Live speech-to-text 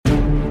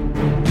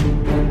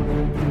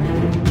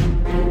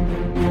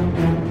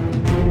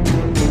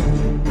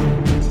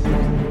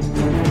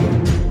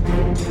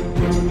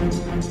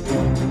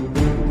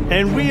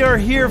And we are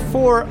here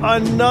for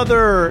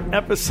another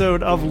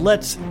episode of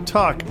Let's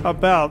Talk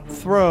About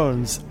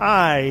Thrones.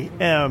 I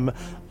am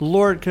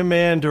Lord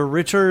Commander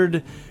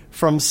Richard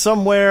from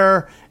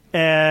somewhere,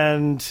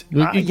 and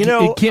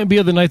it can't be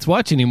the Night's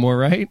Watch anymore,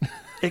 right?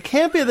 It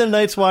can't be the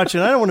Night's Watch,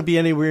 and I don't want to be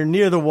anywhere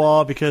near the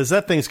wall because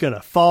that thing's going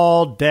to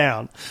fall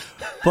down.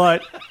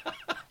 But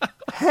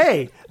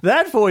hey,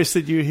 that voice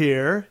that you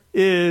hear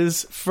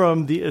is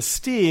from the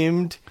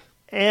esteemed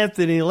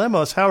Anthony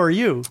Lemos. How are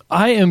you?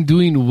 I am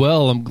doing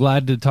well. I'm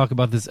glad to talk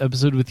about this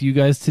episode with you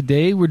guys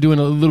today. We're doing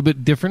a little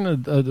bit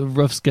different, a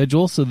rough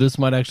schedule, so this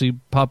might actually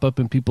pop up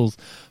in people's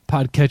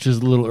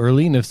podcatchers a little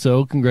early, and if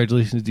so,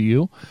 congratulations to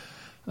you.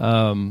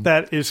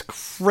 That is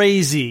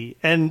crazy.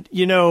 And,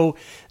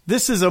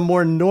 this is a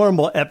more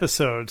normal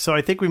episode, so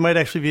I think we might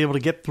actually be able to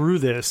get through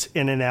this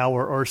in an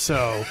hour or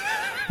so.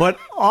 But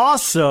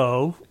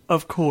also,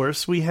 of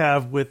course, we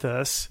have with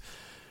us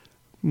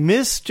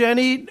Miss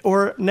Jenny,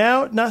 or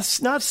now not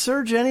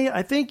Sir Jenny.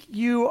 I think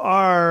you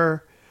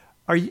are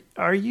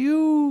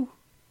you?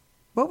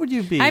 What would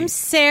you be? I'm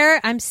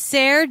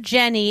Sarah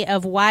Jenny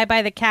of Why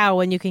Buy the Cow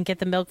When You Can Get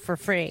the Milk for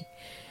Free.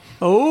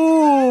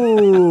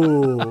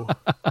 Oh,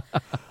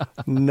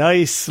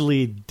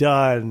 nicely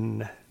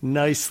done.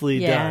 Nicely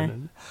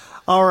done.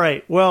 All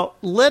right. Well,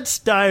 let's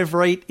dive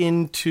right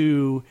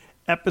into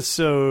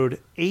episode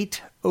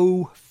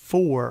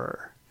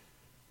 804.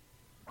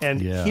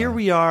 And here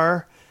we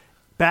are.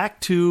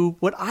 Back to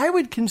what I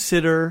would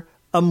consider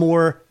a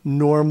more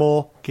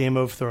normal Game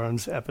of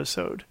Thrones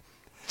episode.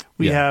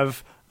 We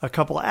have a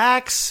couple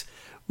acts.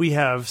 We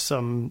have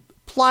some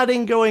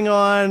plotting going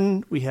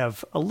on. We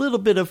have a little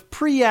bit of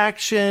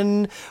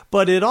pre-action.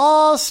 But it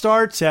all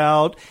starts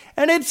out,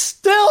 and it's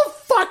still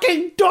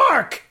fucking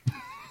dark!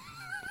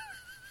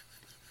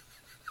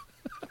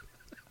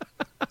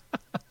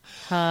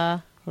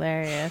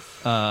 Hilarious.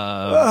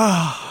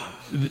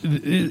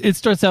 It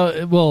starts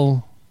out,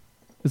 well...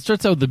 It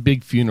starts out with the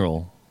big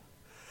funeral.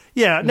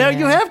 Yeah, now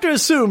you have to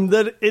assume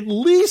that at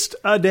least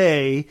a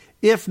day,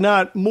 if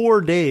not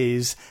more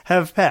days,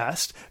 have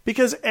passed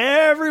because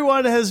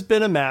everyone has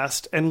been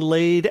amassed and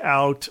laid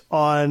out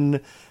on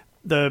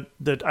the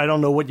I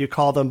don't know what you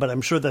call them, but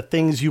I'm sure the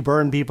things you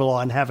burn people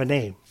on have a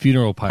name.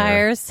 Funeral pyre.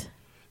 Pyres.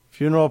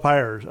 Funeral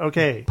pyres.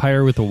 Okay.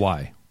 Pyre with a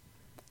Y.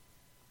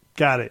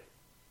 Got it.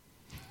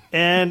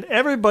 And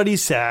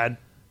everybody's sad.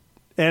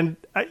 And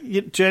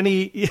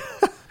Jenny...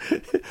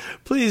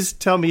 Please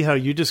tell me how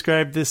you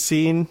described this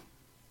scene.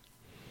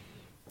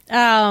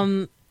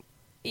 Is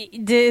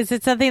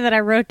it something that I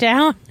wrote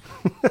down?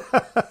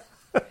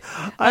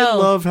 I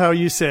love how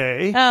you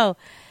say.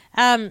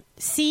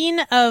 Scene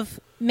of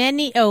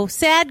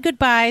sad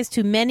goodbyes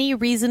to many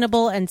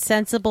reasonable and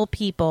sensible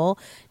people.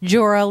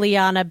 Jorah,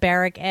 Lyanna,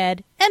 Beric,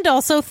 Ed, and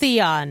also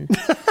Theon.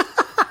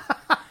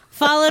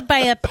 Followed by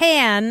a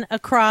pan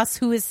across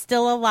who is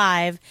still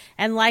alive.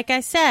 And like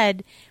I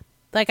said,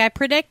 like I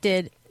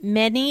predicted,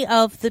 many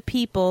of the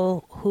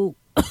people who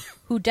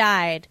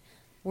died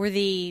were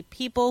the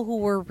people who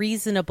were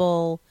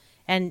reasonable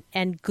and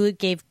good,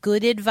 gave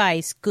good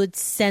advice, good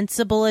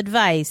sensible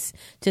advice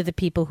to the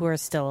people who are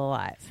still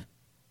alive.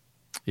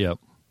 Yep.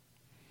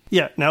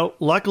 Yeah. Now,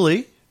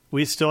 luckily,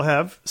 we still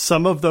have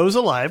some of those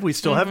alive. We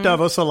still have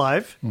Davos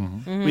alive.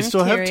 Mm-hmm. We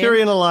still have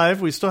Tyrion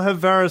alive. We still have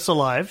Varys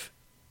alive.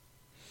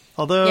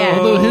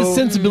 Although his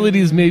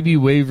sensibilities may be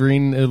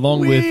wavering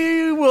along with...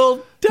 We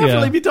will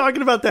definitely be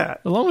talking about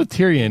that. Along with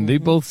Tyrion, they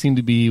both seem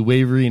to be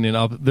wavering in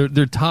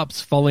their tops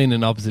falling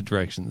in opposite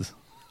directions.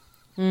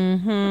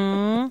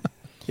 Mm-hmm.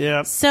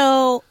 Yeah.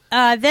 So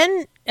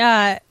then,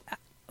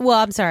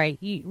 I'm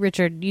sorry,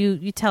 Richard.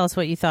 You tell us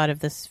what you thought of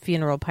this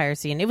funeral pyre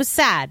scene. It was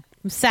sad.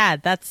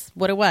 Sad. That's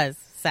what it was.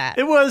 Sad.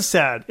 It was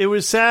sad. It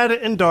was sad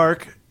and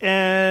dark,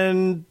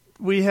 and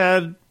we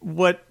had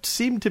what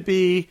seemed to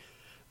be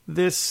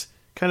this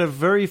kind of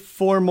very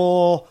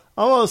formal,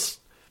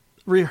 almost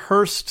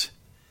rehearsed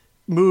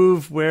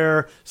move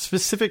where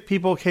specific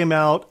people came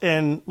out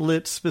and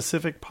lit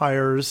specific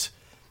pyres,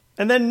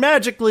 and then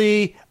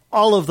magically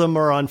all of them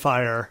are on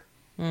fire.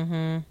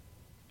 Mm-hmm.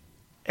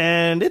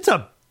 And it's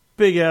a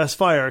big ass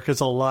fire because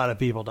a lot of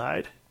people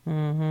died.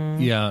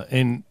 Mm-hmm. Yeah,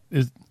 and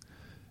I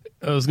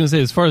was going to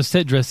say, as far as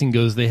set dressing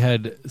goes, they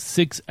had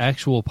 6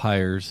 actual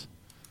pyres,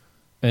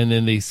 and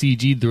then they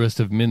CG'd the rest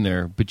of them in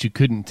there, but you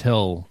couldn't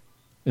tell.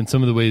 And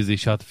some of the ways they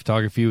shot the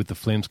photography with the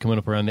flames coming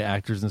up around the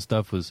actors and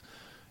stuff was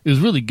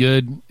really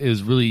good. It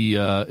was really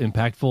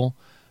impactful.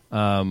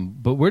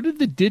 But where did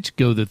the ditch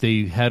go that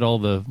they had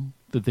that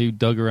they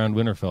dug around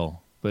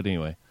Winterfell? But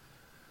anyway.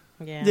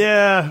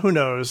 Yeah, who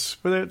knows?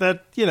 But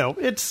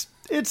it's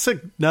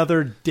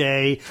another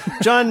day.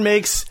 Jon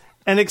makes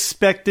an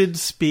expected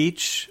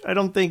speech. I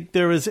don't think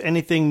there was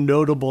anything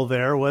notable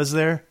there, was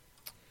there?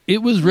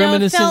 It was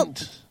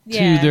reminiscent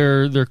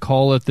to their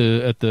call at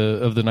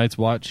the Night's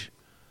Watch.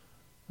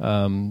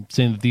 Saying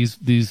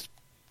that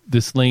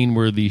the slain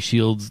were the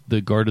shields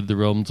that guarded the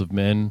realms of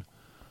men.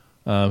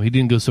 He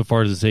didn't go so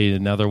far as to say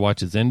that now their watch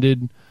has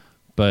ended,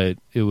 but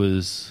it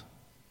was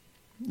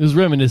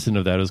reminiscent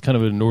of that. It was kind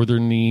of a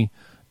northerny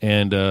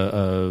and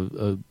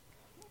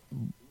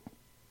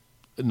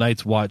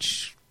Night's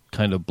Watch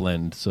kind of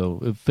blend. So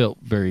it felt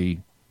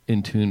very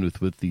in tune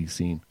with the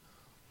scene.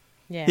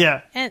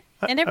 Yeah. And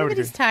I would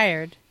everybody's agree.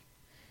 tired.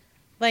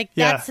 Like,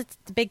 Yeah. that's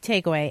the big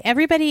takeaway.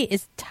 Everybody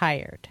is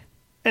tired.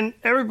 And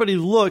everybody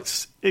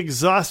looks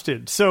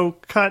exhausted. So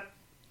cut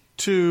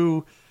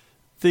to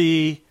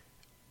the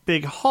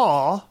big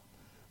hall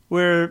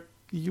where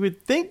you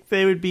would think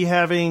they would be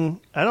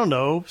having, I don't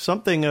know,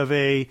 something of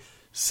a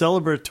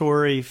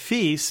celebratory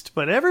feast,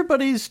 but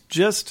everybody's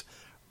just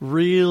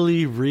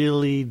really,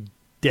 really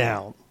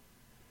down.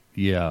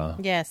 Yeah.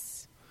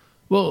 Yes.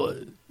 Well,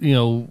 you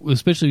know,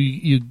 especially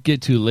you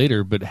get to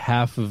later, but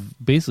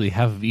basically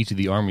half of each of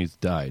the armies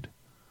died.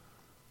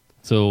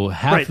 So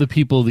half Right. the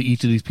people that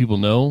each of these people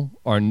know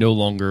are no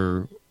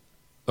longer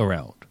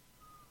around.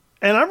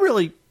 And I'm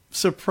really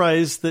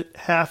surprised that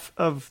half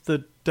of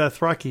the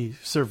Dothraki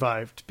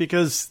survived,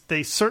 because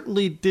they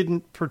certainly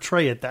didn't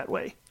portray it that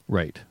way.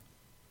 Right.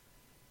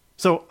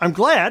 So I'm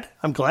glad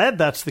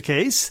that's the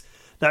case.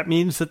 That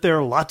means that there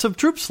are lots of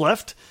troops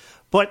left,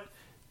 but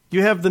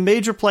you have the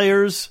major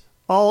players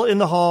all in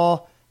the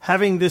hall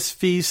having this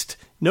feast.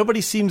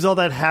 Nobody seems all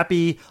that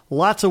happy.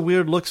 Lots of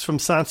weird looks from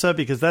Sansa,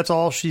 because that's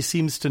all she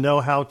seems to know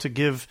how to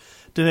give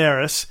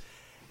Daenerys.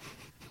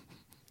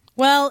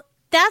 Well,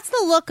 that's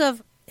the look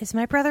of, is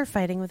my brother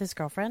fighting with his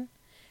girlfriend?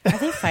 Are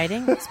they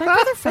fighting? Is my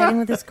brother fighting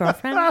with his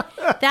girlfriend?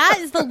 That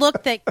is the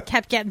look that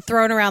kept getting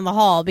thrown around the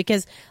hall,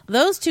 because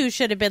those two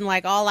should have been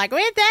like, all like,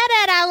 we did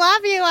it, I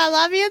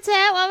love you too,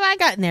 oh my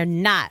God. And they're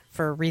not,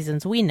 for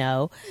reasons we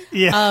know.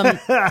 Yeah.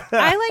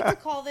 I like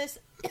to call this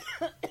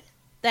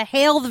the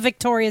Hail the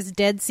Victorious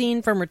Dead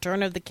scene from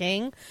Return of the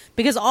King,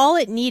 because all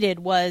it needed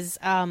was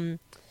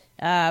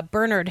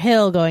Bernard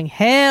Hill going,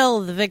 Hail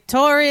the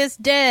Victorious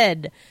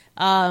Dead.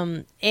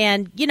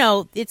 And, you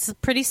know, it's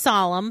pretty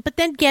solemn, but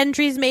then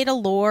Gendry's made a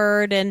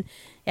lord and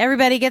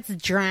everybody gets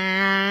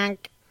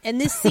drunk.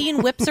 And this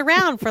scene whips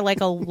around for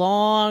like a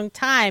long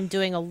time,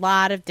 doing a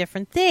lot of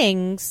different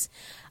things.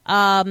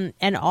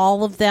 And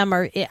all of them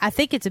are, I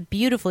think it's a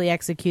beautifully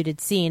executed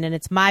scene, and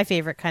it's my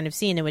favorite kind of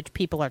scene in which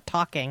people are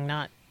talking,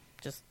 not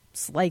just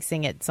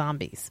slicing at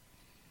zombies.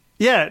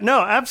 Yeah, no,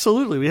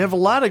 absolutely. We have a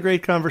lot of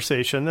great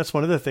conversation. That's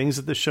one of the things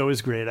that the show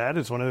is great at.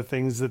 It's one of the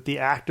things that the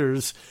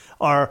actors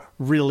are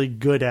really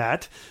good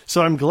at.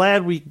 So I'm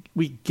glad we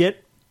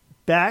get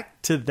back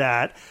to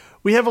that.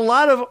 We have a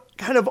lot of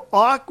kind of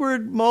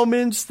awkward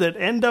moments that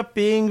end up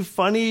being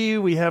funny.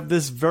 We have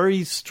this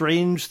very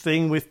strange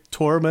thing with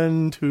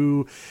Tormund,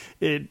 who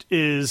it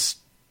is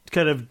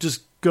kind of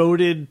just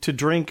goaded to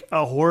drink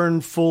a horn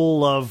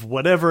full of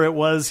whatever it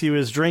was he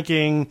was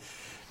drinking.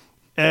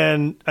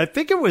 And I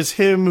think it was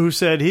him who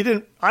said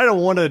I don't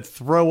want to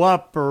throw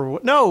up, or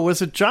no,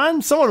 was it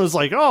John? Someone was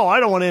like, oh, I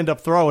don't want to end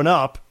up throwing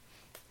up.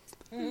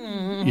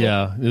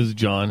 Yeah, it was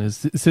John. It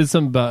said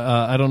something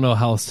about I don't know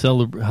how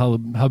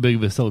big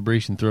of a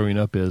celebration throwing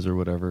up is or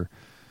whatever.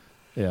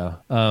 Yeah.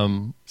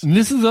 And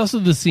this is also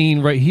the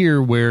scene right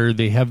here where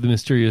they have the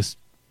mysterious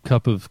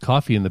cup of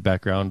coffee in the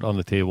background on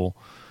the table.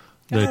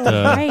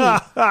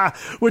 That, Right.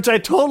 Which I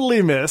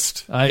totally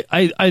missed.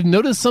 I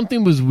noticed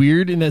something was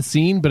weird in that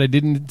scene, but I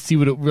didn't see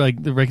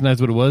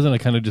recognize what it was, and I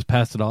kind of just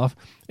passed it off.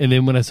 And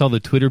then when I saw the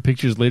Twitter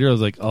pictures later, I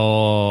was like,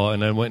 oh,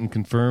 and I went and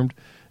confirmed.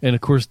 And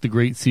of course, the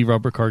great C.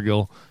 Robert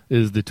Cargill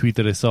is the tweet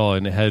that I saw,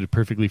 and it had it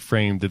perfectly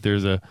framed that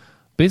there's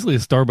basically a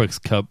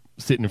Starbucks cup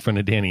sitting in front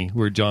of Danny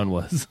where John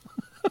was.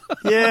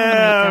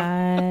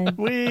 Yeah, God.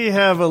 we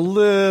have a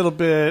little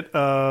bit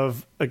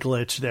of a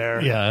glitch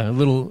there. Yeah, a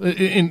little.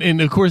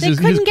 And of course, They his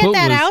couldn't get quote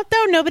that was, out,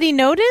 though? Nobody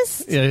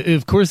noticed? Yeah,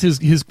 of course,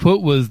 his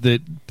quote was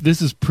that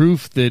this is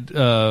proof that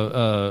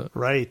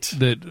Right.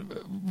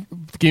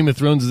 that Game of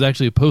Thrones is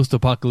actually a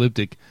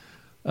post-apocalyptic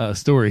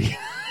story.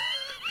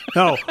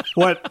 No,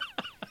 what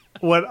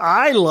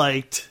I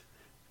liked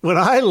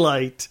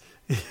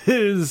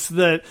is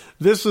that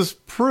this was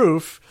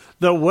proof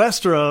that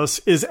Westeros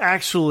is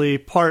actually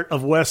part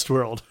of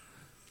Westworld.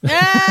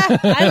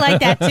 I like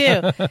that,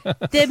 too.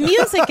 The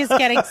music is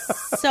getting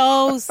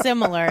so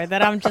similar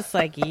that I'm just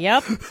like,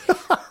 yep. So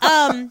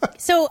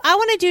I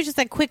want to do just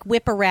a quick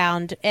whip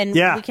around, and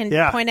Yeah, we can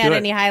yeah, point do out it.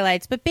 any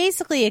highlights. But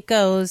basically it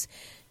goes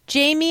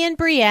Jaime and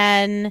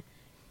Brienne,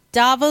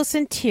 Davos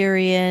and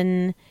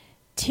Tyrion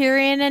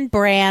and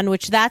Bran,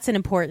 which that's an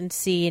important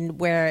scene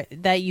where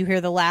that you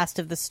hear the last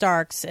of the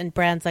Starks, and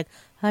Bran's like,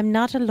 I'm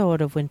not a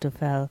Lord of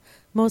Winterfell.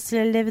 Mostly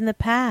I live in the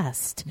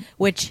past.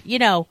 Which, you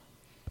know,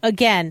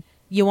 again,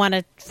 you want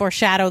to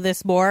foreshadow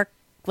this more?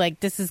 Like,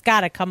 this has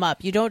got to come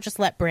up. You don't just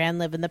let Bran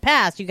live in the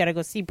past. You got to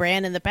go see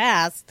Bran in the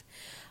past.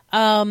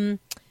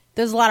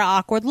 There's a lot of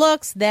awkward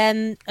looks.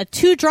 Then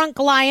two drunk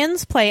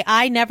lions play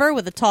I Never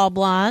with a tall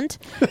blonde.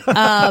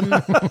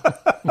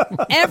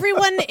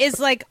 Everyone is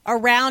like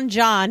around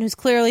Jon, who's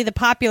clearly the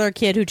popular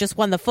kid who just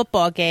won the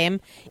football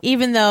game,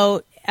 even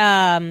though,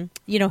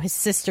 you know, his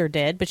sister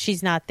did, but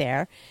she's not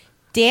there.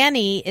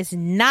 Dany is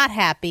not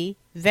happy.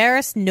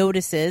 Varys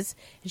notices,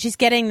 and she's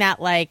getting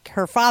that, like,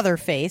 her father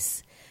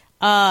face.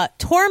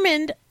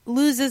 Tormund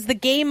loses the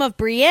game of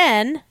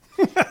Brienne.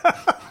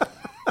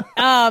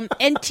 And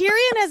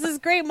Tyrion has this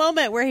great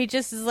moment where he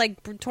just is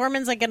like,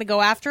 Tormund's like going to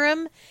go after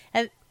him.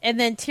 And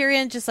then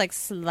Tyrion just like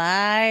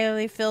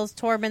slyly fills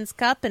Tormund's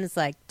cup and is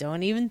like,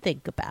 don't even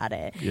think about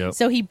it. Yep.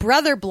 So he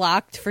brother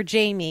blocked for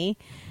Jaime.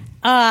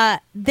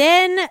 That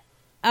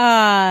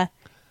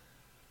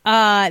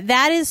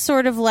is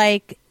sort of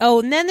like,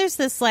 and then there's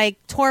this like,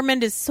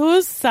 Tormund is so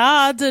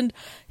sad and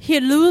he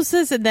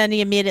loses and then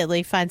he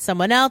immediately finds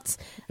someone else.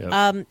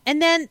 Yep.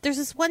 And then there's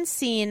this one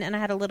scene, and I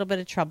had a little bit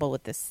of trouble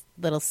with this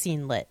little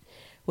scene lit,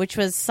 which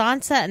was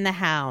Sansa and the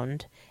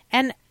Hound.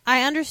 And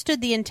I understood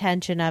the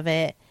intention of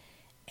it.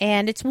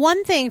 And it's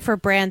one thing for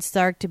Bran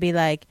Stark to be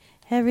like,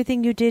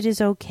 everything you did is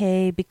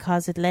okay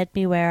because it led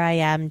me where I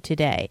am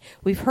today.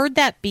 We've heard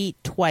that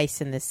beat twice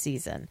in this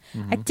season.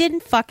 I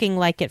didn't fucking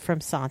like it from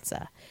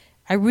Sansa.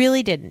 I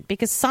really didn't,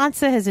 because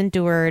Sansa has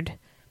endured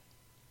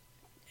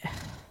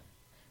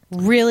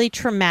really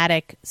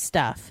traumatic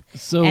stuff.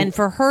 And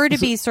for her to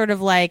be sort of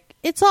like,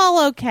 it's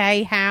all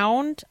okay,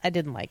 Hound, I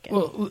didn't like it.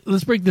 Well,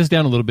 let's break this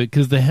down a little bit,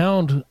 because the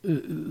Hound,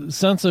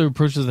 Sansa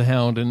approaches the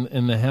Hound,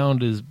 and the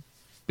Hound is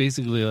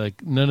basically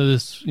like, none of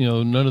this,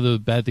 none of the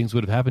bad things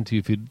would have happened to you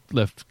if you'd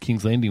left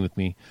King's Landing with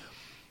me.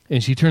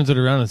 And she turns it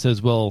around and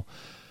says, well,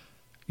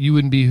 you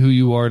wouldn't be who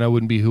you are and I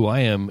wouldn't be who I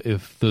am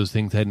if those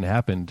things hadn't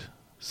happened.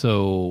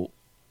 So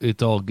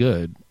it's all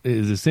good,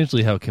 is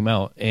essentially how it came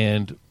out.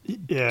 And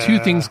two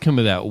things come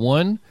of that.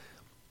 One,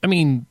 I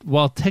mean,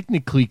 while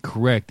technically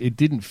correct, it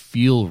didn't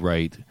feel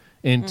right.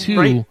 And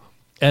two,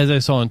 as I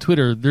saw on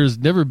Twitter, there's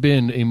never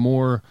been a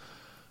more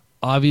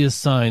obvious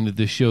sign that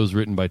this show is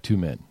written by two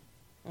men.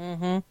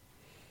 Mm-hmm.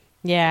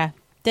 Yeah.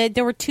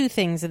 There were two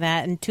things in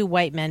that, and two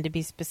white men to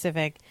be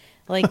specific.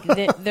 Like,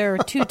 there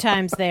were two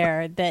times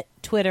there that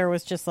Twitter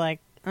was just like,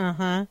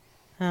 yeah.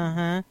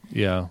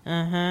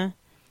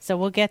 So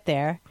we'll get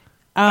there.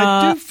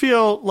 I do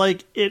feel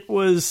like it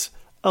was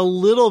a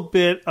little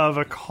bit of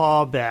a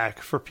callback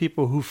for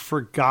people who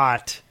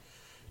forgot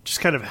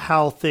just kind of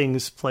how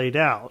things played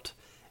out.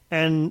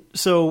 And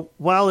so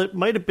while it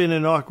might have been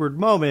an awkward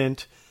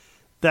moment,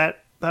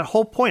 that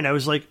whole point, I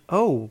was like,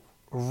 oh,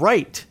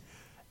 right.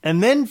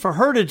 And then for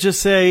her to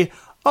just say,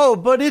 oh,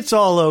 but it's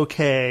all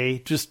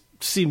okay, just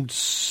seemed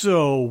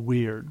so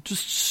weird.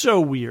 Just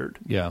so weird.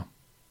 Yeah.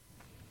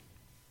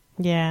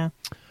 Yeah.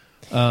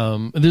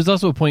 There's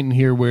also a point in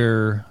here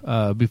where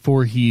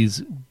before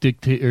he's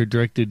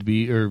directed to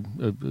be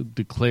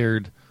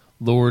declared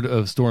Lord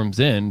of Storm's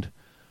End,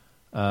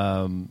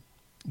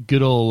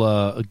 good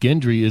old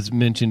Gendry is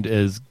mentioned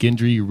as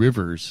Gendry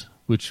Rivers,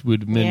 which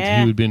would mean he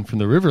would have been from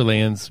the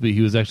Riverlands, but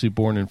he was actually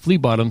born in Flea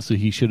Bottom, so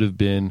he should have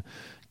been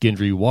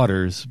Gendry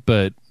Waters.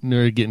 But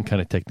they're getting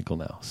kind of technical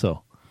now,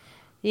 so.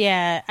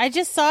 Yeah, I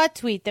just saw a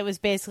tweet that was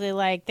basically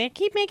like, they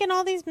keep making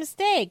all these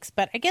mistakes,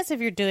 but I guess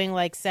if you're doing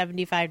like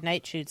 75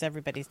 night shoots,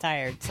 everybody's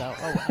tired, so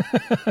oh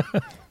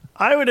well.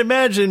 I would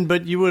imagine,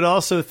 but you would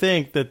also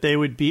think that they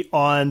would be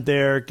on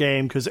their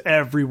game because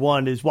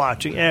everyone is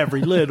watching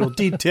every little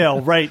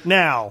detail right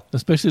now.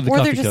 Especially the Or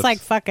coffee they're just cups. like,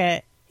 fuck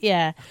it.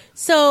 Yeah.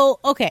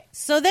 So, okay.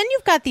 So then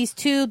you've got these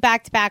two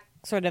back-to-back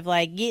sort of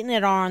like getting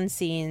it on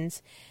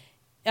scenes.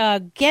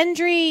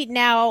 Gendry,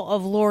 now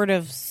of Lord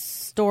of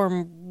Storm's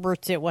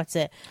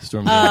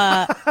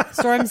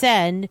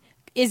End,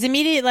 is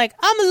immediately like,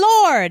 I'm a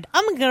lord.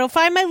 I'm going to go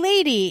find my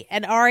lady.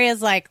 And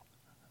Arya's like,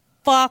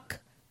 fuck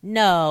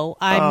no,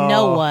 I'm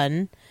no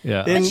one.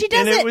 Yeah. But she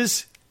does and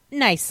it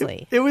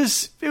nicely. It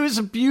was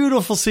a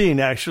beautiful scene,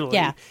 actually.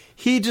 Yeah.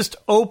 He just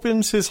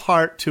opens his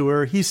heart to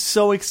her. He's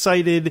so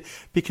excited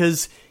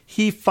because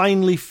he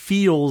finally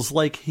feels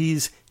like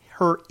he's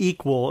her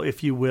equal,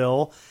 if you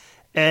will.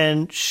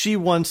 And she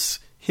wants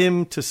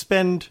him to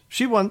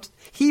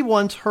he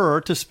wants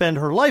her to spend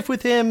her life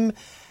with him.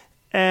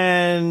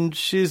 And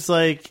she's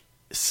like,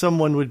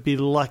 someone would be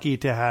lucky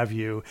to have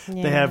you.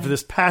 Yeah. They have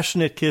this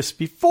passionate kiss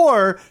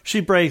before she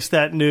breaks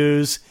that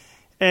news,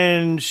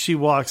 and she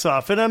walks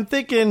off. And I'm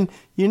thinking,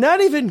 you're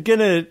not even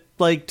gonna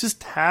like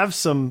just have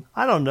some,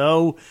 I don't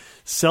know,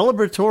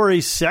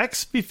 celebratory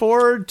sex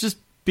before just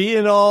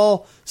being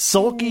all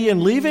sulky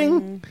and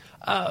leaving?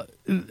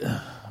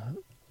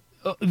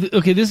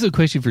 Okay, this is a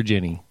question for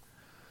Jenny.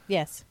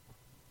 Yes.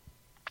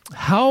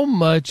 How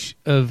much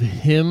of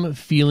him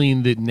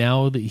feeling that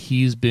now that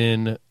he's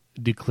been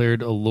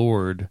declared a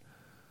lord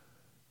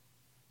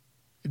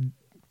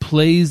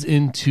plays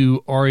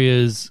into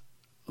Arya's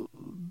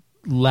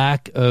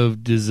lack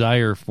of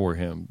desire for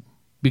him?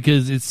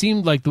 Because it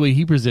seemed like the way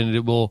he presented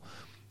it, well,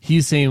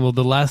 he's saying, well,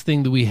 the last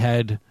thing that we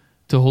had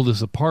to hold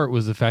us apart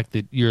was the fact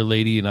that you're a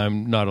lady and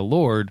I'm not a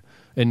lord,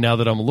 and now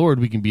that I'm a lord,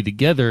 we can be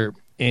together.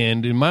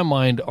 And in my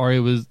mind,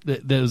 Arya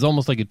that was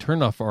almost like a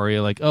turnoff for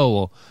Arya, like, oh,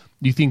 well,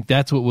 you think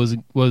that's what was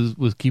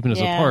keeping us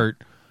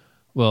apart?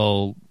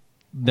 Well,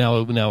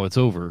 now it's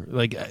over.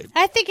 Like,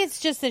 I think it's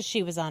just that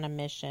she was on a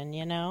mission,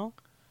 you know?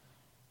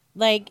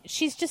 Like,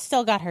 she's just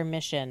still got her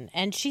mission.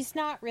 And she's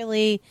not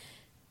really...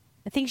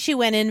 I think she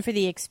went in for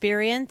the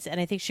experience,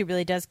 and I think she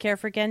really does care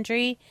for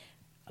Gendry.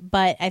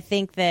 But I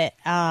think that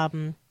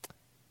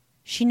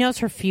she knows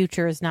her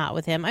future is not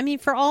with him. I mean,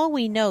 for all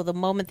we know, the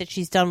moment that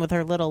she's done with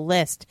her little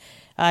list,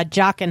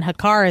 Jock and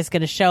Hakar is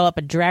going to show up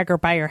and drag her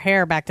by her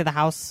hair back to the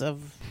House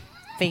of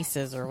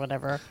Faces or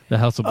whatever. The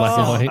House of Black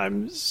and White.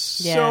 I'm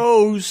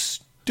so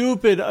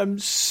stupid. I'm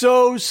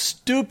so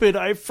stupid.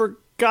 I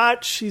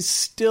forgot she's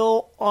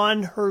still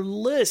on her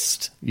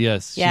list.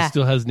 Yes, Yeah. she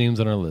still has names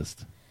on our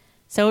list.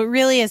 So it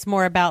really is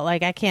more about,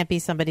 like, I can't be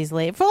somebody's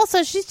lady.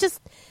 Also, she's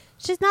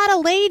not a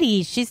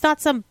lady. She's not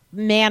some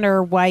man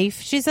or wife.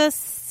 She's a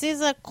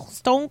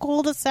stone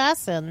cold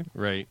assassin.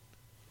 Right.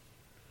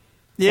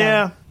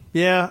 Yeah.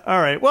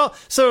 All right. Well,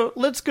 so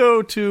let's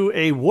go to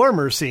a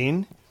warmer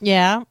scene.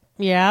 Yeah.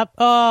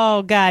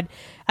 Oh, God.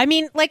 I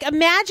mean, like,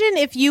 imagine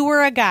if you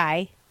were a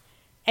guy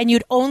and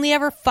you'd only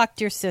ever fucked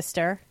your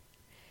sister.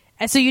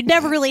 And so you'd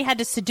never really had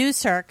to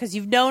seduce her because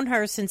you've known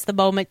her since the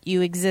moment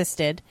you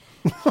existed.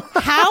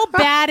 How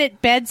bad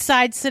at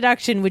bedside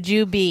seduction would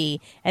you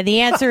be? And the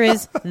answer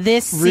is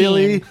this scene.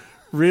 Really,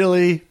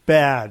 really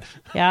bad.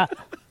 Yeah.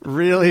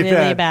 Really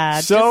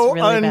bad. So Just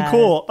really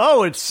uncool.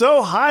 Oh, it's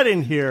so hot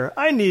in here.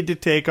 I need to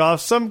take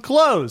off some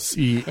clothes.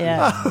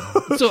 Yeah.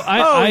 So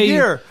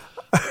Here.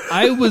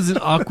 I was an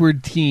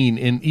awkward teen,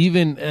 and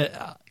even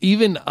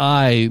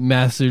I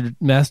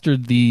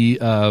mastered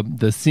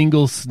the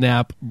single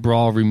snap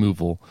bra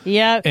removal.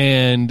 Yeah.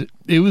 And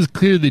it was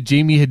clear that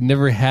Jamie had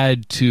never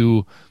had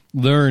to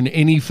learn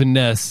any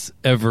finesse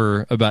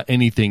ever about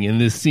anything in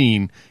this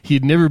scene. He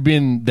had never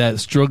been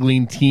that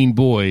struggling teen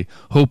boy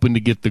hoping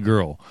to get the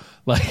girl.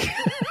 Like,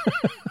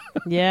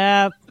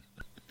 Yeah.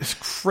 It's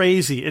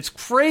crazy. It's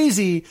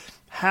crazy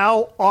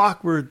how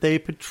awkward they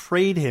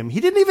portrayed him. He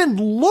didn't even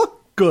look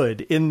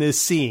good in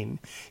this scene.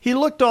 He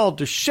looked all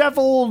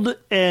disheveled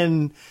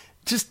and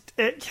just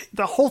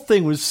the whole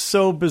thing was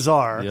so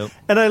bizarre. Yep.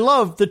 And I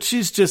love that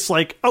she's just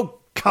like, "Oh,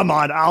 come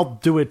on, I'll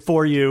do it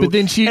for you." But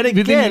then she and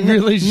didn't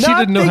realize she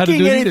didn't know how to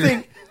do it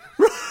either.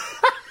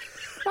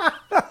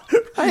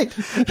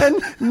 Right.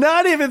 And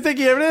not even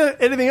thinking of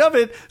anything of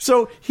it.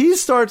 So he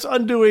starts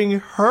undoing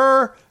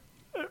her,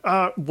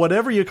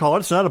 whatever you call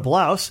it. It's not a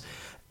blouse.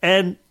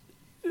 And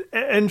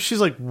she's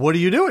like, "What are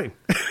you doing?"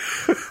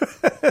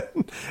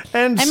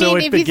 And I so mean,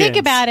 it if you think begins.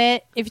 about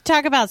it, if you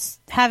talk about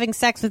having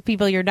sex with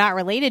people you're not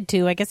related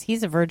to, I guess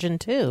he's a virgin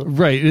too.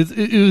 Right.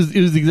 It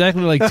was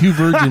exactly like two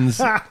virgins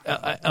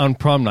on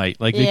prom night.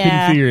 Like they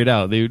couldn't figure it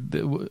out.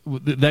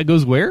 That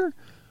goes where?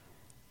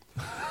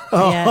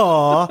 Yeah.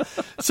 Aw.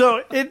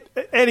 So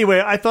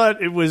anyway, I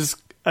thought it was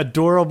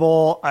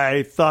adorable.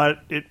 I thought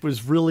it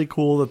was really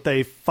cool that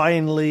they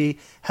finally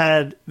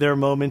had their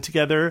moment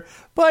together.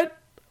 But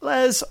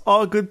as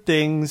all good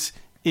things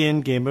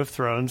in Game of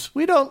Thrones,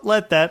 we don't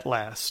let that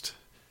last.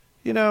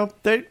 You know,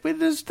 they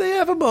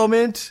have a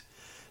moment,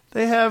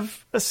 they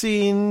have a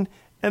scene,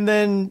 and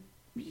then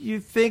you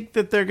think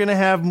that they're going to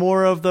have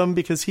more of them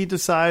because he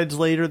decides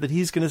later that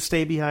he's going to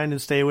stay behind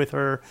and stay with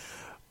her.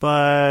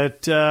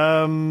 But,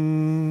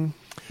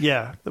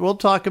 yeah, we'll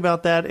talk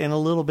about that in a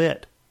little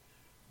bit.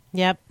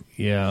 Yep.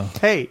 Yeah.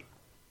 Hey,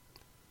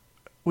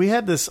 we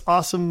had this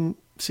awesome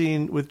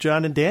scene with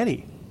Jon and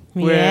Dany.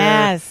 Where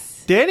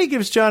Yes. Dany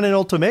gives Jon an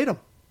ultimatum.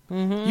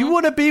 Mm-hmm. You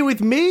want to be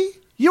with me?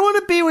 You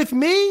want to be with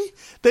me?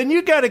 Then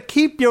you got to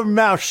keep your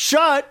mouth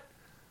shut.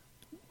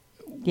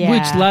 Yeah.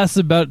 Which lasts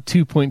about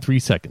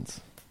 2.3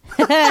 seconds.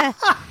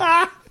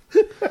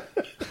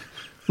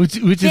 which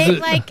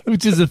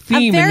is a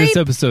theme in this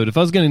episode. If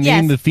I was going to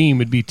name the theme,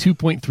 it'd be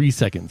 2.3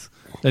 seconds.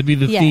 That'd be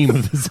the theme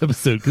of this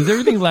episode because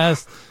everything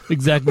lasts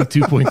exactly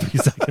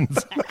 2.3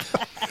 seconds.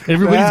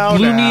 Everybody's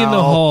gloomy in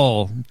the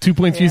hall.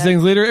 2.3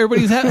 seconds later,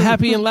 everybody's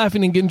happy and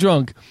laughing and getting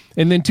drunk.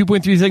 And then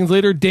 2.3 seconds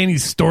later,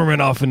 Dany's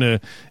storming off in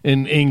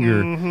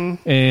anger.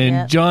 Mm-hmm.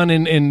 And Jon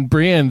and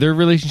Brienne, their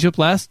relationship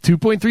lasts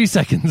 2.3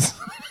 seconds.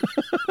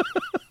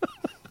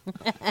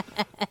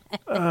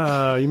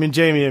 You mean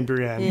Jamie and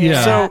Brienne?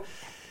 Yeah.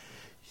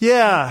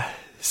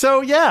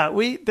 So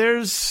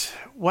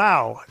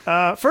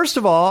wow. First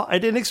of all, I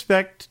didn't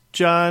expect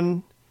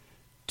Jon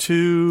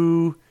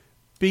to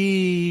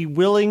be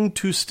willing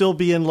to still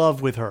be in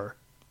love with her.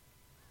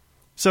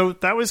 So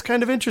that was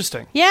kind of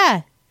interesting.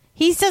 Yeah.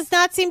 He does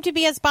not seem to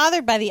be as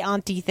bothered by the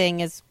auntie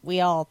thing as we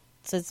all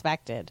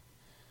suspected.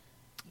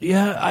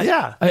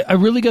 Yeah. I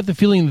really got the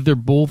feeling that they're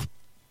both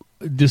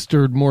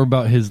disturbed more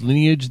about his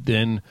lineage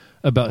than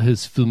about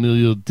his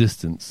familial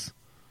distance.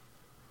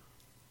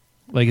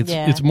 Like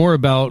it's more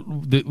about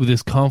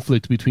this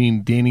conflict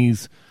between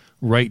Dany's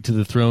right to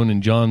the throne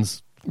and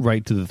Jon's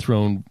right to the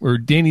throne, or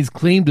Dany's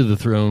claim to the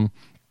throne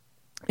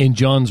and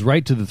Jon's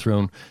right to the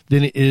throne,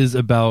 than it is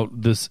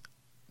about this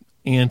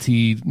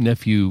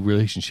auntie-nephew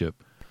relationship.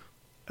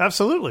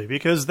 Absolutely,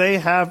 because they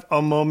have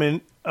a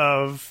moment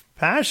of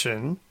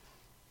passion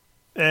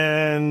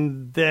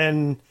and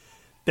then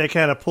they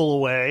kind of pull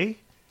away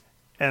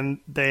and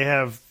they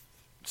have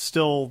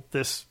still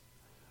this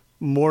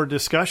more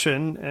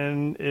discussion,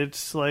 and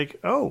it's like,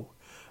 oh,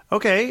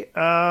 okay,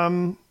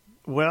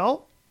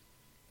 well,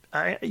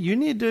 you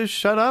need to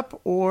shut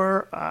up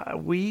or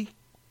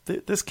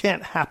this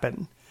can't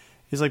happen.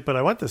 He's like, but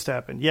I want this to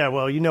happen. Yeah,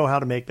 well, you know how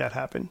to make that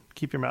happen.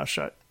 Keep your mouth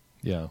shut.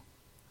 Yeah.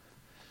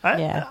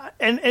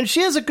 And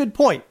she has a good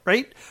point,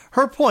 right?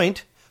 Her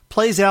point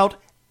plays out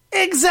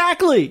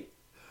exactly.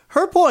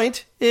 Her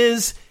point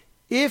is,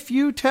 if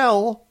you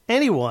tell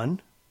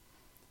anyone,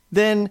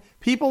 then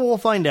people will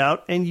find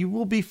out and you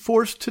will be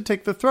forced to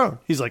take the throne.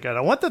 He's like, I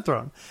don't want the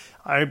throne.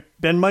 I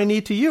bend my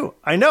knee to you.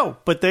 I know,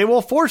 but they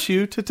will force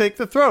you to take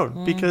the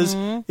throne because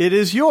it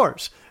is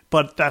yours.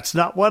 But that's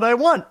not what I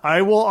want.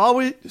 I will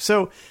always...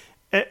 So,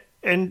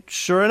 and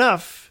sure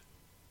enough,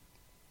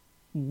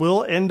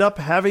 we'll end up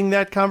having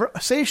that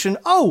conversation.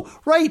 Oh,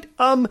 right.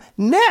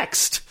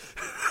 Next.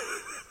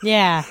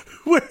 Yeah.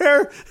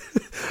 Where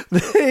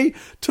they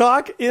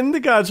talk in the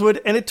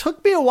Godswood, and it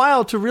took me a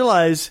while to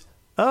realize,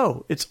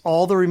 oh, it's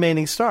all the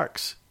remaining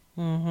Starks.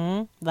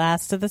 Mm-hmm.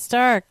 Last of the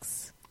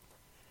Starks.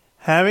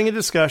 Having a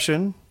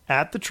discussion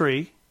at the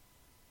tree,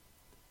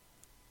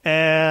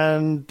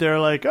 and they're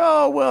like,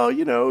 oh, well,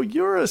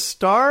 you're a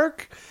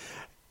Stark.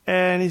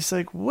 And he's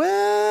like,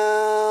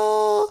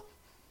 well...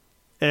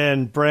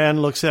 And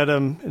Bran looks at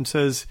him and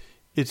says,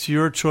 it's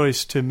your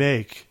choice to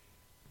make.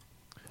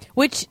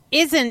 Which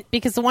isn't,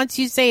 because once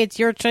you say it's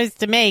your choice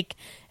to make,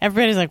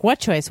 everybody's like, what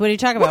choice? What are you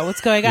talking about?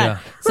 What's going on? Yeah.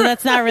 So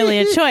that's not really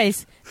a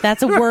choice.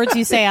 That's a words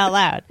you say out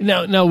loud.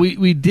 No,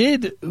 we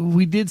did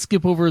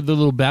skip over the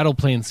little battle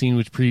plan scene,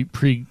 which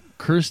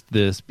precursed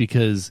this,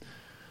 because,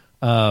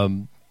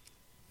 Danny's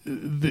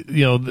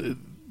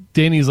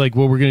like,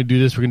 well, we're going to do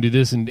this,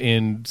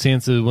 and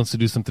Sansa wants to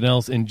do something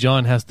else, and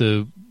Jon has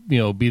to,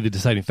 be the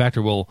deciding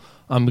factor. Well,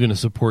 I'm going to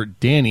support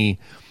Danny.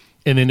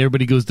 And then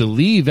everybody goes to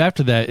leave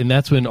after that, and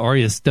that's when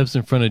Arya steps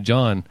in front of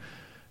Jon,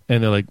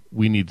 and they're like,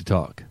 we need to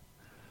talk.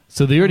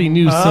 So they already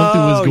knew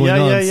something was going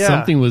on,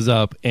 something was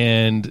up,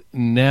 and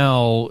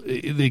now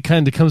it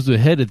kind of comes to a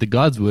head at the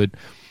Godswood,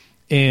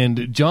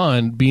 and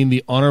Jon, being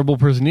the honorable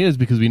person he is,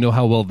 because we know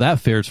how well that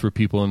fares for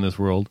people in this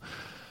world,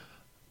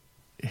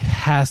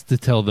 has to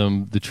tell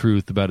them the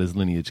truth about his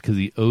lineage, because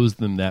he owes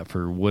them that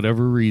for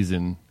whatever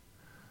reason.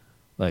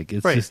 Like,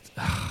 it's just...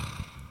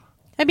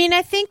 I mean,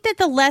 I think that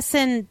the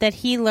lesson that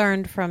he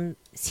and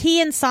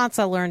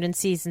Sansa learned in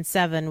season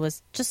 7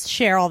 was just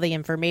share all the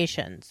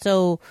information.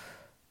 So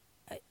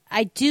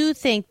I do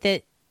think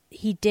that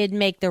he did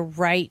make the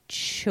right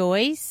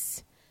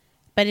choice,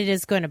 but it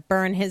is going to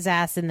burn his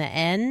ass in the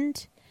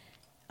end.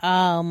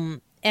 And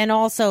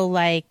also,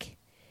 like,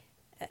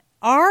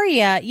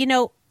 Arya,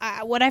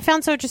 what I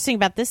found so interesting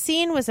about this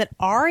scene was that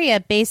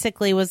Arya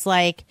basically was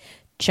like,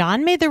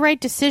 Jon made the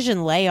right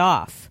decision, lay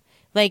off.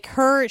 Like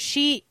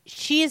she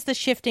is the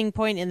shifting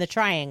point in the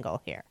triangle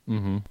here.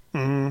 Mm-hmm.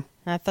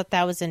 Mm-hmm. I thought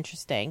that was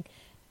interesting.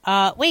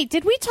 Wait,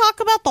 did we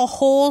talk about the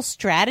whole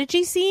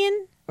strategy scene,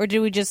 or did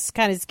we just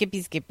kind of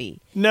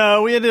skippy?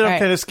 No, we ended up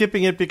kind of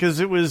skipping it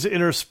because it was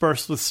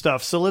interspersed with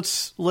stuff. So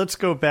let's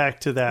go back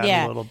to that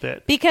a little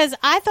bit. Because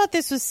I thought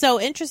this was so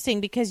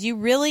interesting, because you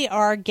really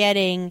are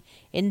getting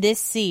in this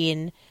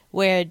scene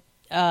where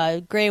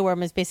Grey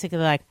Worm is basically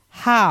like,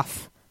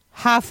 half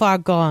are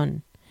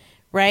gone,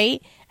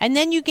 right? And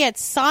then you get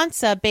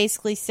Sansa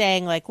basically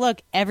saying, like,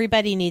 look,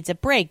 everybody needs a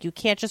break. You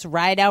can't just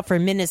ride out for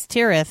Minas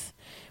Tirith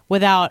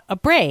without a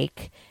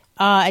break.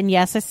 And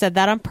yes, I said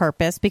that on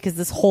purpose, because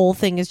this whole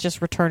thing is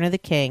just Return of the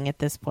King at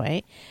this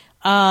point.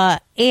 And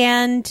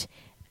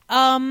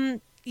then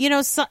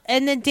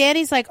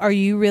Danny's like, are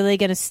you really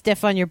going to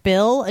stiff on your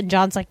bill? And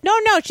Jon's like, no,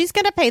 she's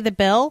going to pay the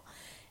bill.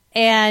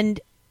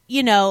 And,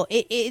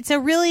 it's a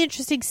really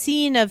interesting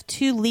scene of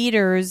two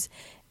leaders.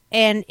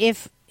 And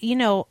if...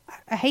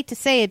 I hate to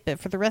say it, but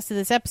for the rest of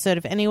this episode,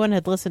 if anyone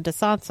had listened to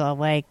Sansa,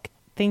 like,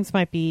 things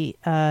might be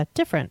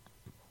different.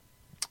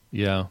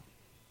 Yeah.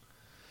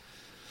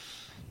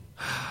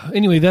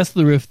 Anyway, that's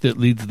the rift that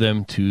leads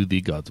them to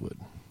the Godswood.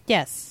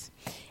 Yes.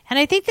 And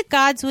I think the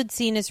Godswood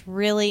scene is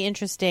really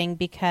interesting,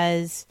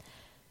 because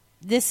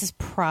this is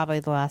probably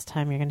the last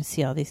time you're going to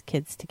see all these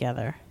kids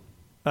together.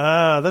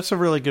 That's a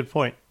really good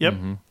point. Yep.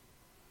 Mm-hmm.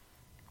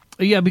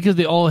 Yeah, because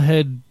they all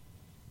head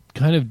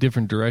kind of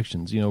different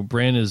directions.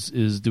 Bran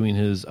is doing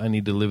his I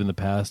need to live in the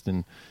past,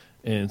 and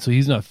so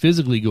he's not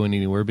physically going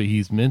anywhere, but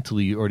he's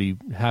mentally already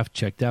half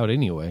checked out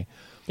anyway.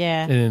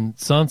 Yeah. And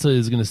Sansa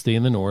is going to stay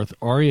in the north.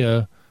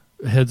 Arya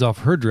heads off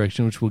her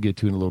direction, which we'll get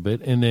to in a little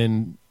bit, and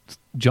then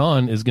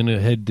Jon is going to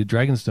head to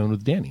Dragonstone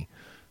with Dany.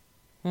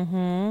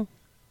 Mm-hmm.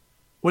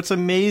 What's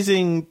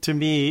amazing to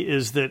me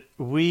is that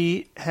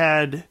we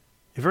had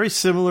a very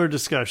similar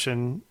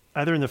discussion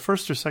either in the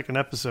first or second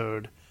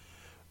episode,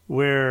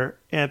 where,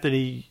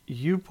 Anthony,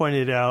 you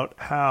pointed out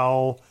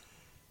how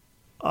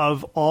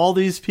of all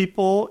these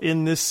people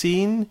in this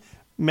scene,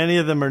 many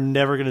of them are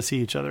never going to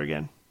see each other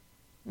again.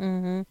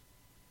 Mm-hmm.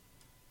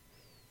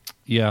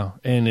 Yeah,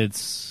 and and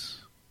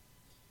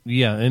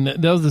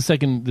that was the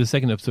second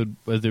episode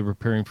as they were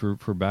preparing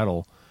for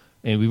battle,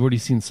 and we've already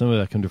seen some of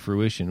that come to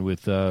fruition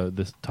with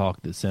this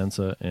talk that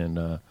Sansa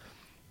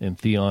and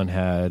Theon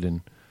had,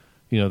 and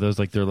that was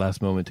like their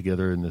last moment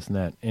together and this and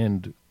that,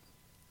 and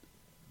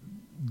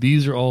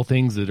these are all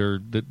things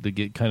that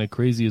get kind of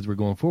crazy as we're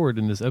going forward,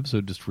 and this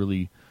episode just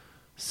really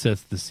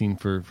sets the scene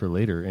for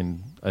later.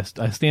 And I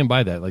stand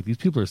by that. Like, these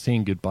people are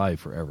saying goodbye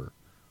forever.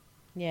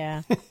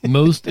 Yeah.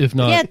 Most, if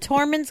not, Yeah,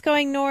 Tormund's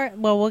going north.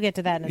 Well, we'll get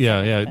to that in a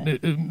second.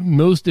 yeah.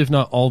 Most, if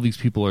not all, these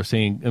people are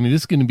saying. I mean,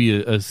 this is going to be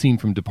a scene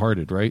from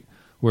Departed, right?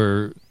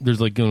 Where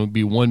there's like going to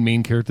be one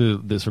main character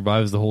that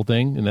survives the whole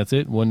thing, and that's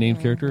it. One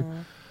named character.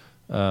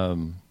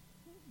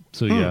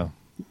 So yeah,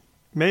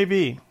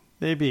 Maybe.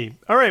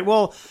 All right.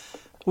 Well,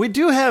 we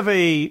do have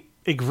a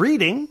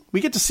greeting.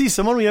 We get to see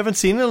someone we haven't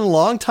seen in a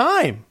long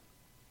time.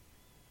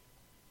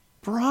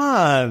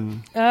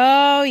 Bronn.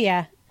 Oh,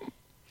 yeah.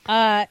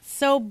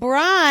 So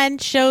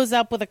Bronn shows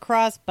up with a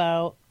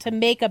crossbow to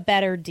make a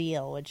better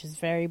deal, which is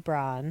very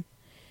Bronn.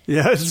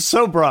 Yeah, it's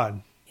so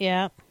Bronn.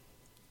 Yeah.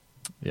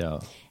 yeah.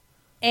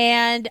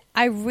 And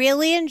I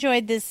really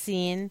enjoyed this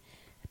scene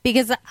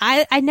because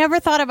I never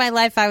thought in my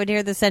life I would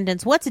hear the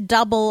sentence, "What's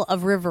double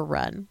of River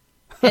Run?"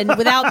 And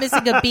without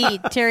missing a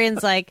beat,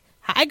 Tyrion's like,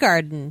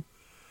 "Highgarden."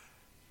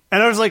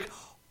 And I was like,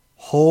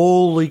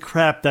 holy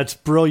crap, that's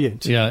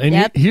brilliant. Yeah, and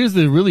Yep. here's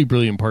the really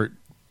brilliant part.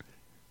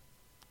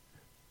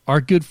 Our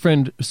good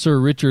friend Sir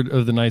Richard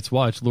of the Night's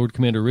Watch, Lord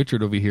Commander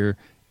Richard over here,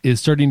 is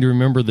starting to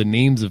remember the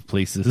names of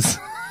places.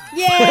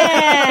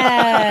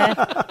 Yeah.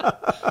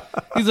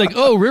 He's like,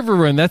 oh, River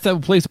Run, that's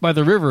that place by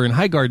the river. And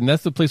Highgarden,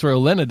 that's the place where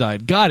Olenna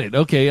died. Got it.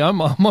 Okay,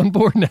 I'm on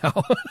board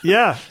now.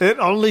 Yeah, it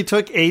only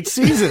took 8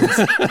 seasons.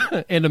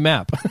 And a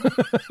map.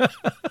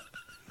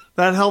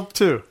 That helped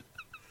too.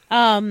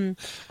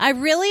 I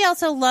really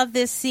also love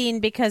this scene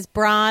because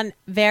Bronn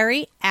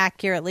very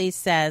accurately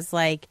says,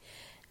 like,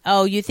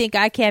 "Oh, you think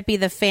I can't be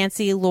the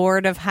fancy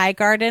lord of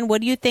Highgarden?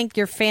 What do you think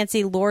your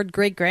fancy lord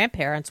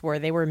great-grandparents were?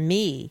 They were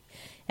me."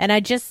 And I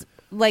just,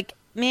 like,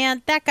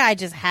 man, that guy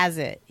just has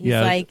it. He's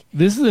like,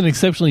 this is an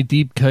exceptionally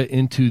deep cut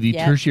into the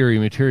Yep. tertiary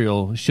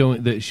material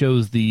that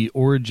shows the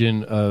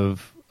origin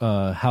of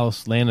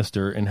House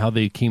Lannister and how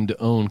they came to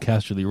own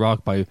Casterly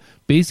Rock by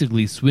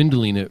basically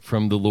swindling it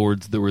from the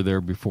lords that were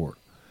there before.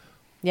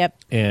 yep.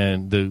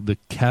 And the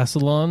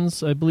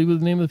Castellans, I believe, was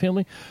the name of the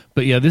family.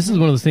 But yeah, this is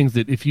one of those things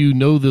that if you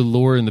know the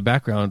lore in the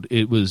background,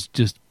 it was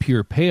just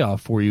pure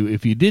payoff for you.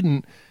 If you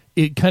didn't,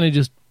 it kind of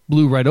just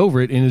blew right over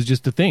it and is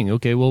just a thing.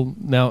 Okay, well,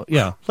 now,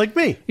 yeah. Like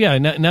me. Yeah,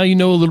 now you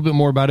know a little bit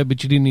more about it,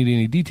 but you didn't need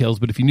any details.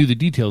 But if you knew the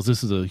details,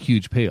 this is a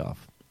huge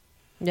payoff.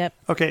 Yep.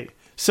 Okay,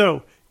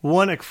 so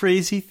a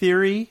crazy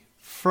theory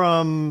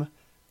from,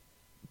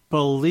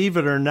 believe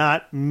it or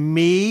not,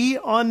 me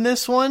on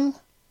this one.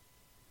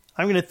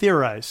 I'm going to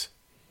theorize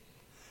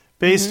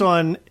based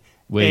on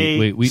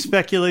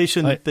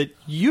speculation that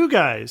you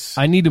guys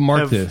I need to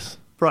mark have this.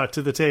 brought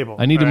to the table.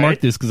 I need to all mark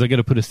right? this because I got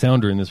to put a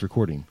sounder in this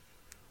recording.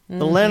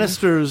 The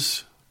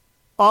Lannisters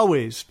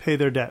always pay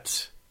their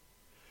debts.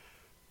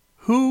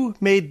 Who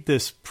made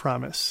this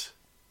promise?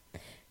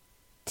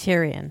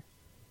 Tyrion,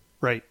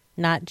 Right.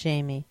 not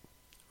Jaime.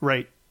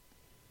 Right.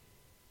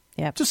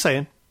 Yep. Just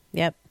saying.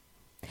 Yep.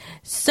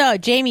 So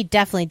Jaime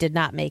definitely did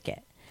not make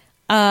it.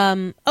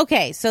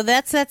 Okay, so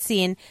that's that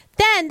scene.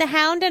 Then the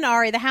Hound and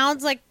Arya. The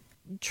Hound's like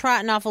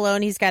trotting off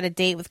alone. He's got a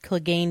date with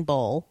Clegane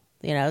Bowl.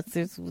 You know,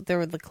 it's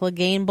there the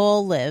Clegane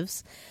Bowl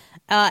lives.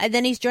 And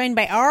then he's joined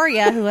by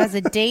Arya, who has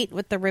a date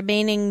with the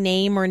remaining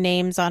name or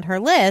names on her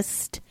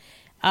list.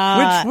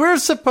 Which we're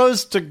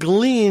supposed to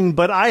glean,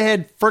 but I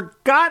had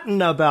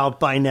forgotten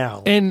about by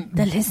now. And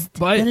The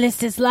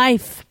list is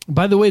life.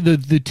 by the way,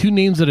 the two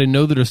names that I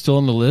know that are still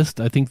on the list,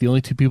 I think the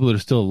only two people that are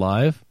still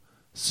alive,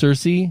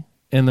 Cersei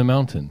and the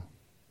Mountain.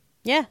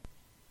 Yeah.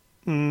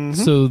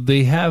 So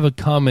they have a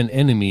common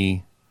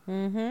enemy.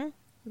 Mm-hmm.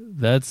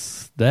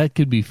 That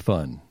could be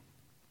fun.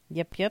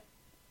 Yep.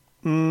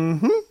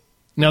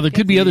 Now there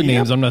could be other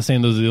names. I'm not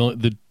saying those are the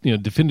only,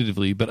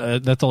 definitively,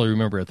 but that's all I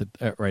remember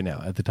right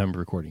now at the time of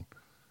recording.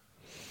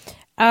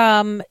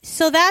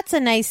 So that's a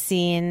nice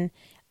scene.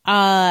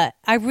 I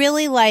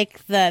really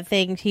like the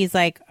thing. He's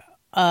like,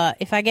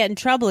 if I get in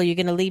trouble, are you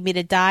going to leave me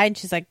to die? And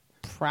she's like,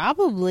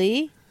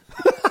 probably.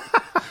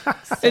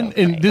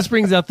 And this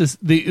brings out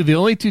the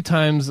only two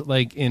times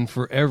like in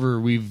forever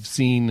we've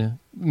seen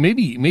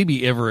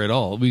maybe ever at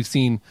all we've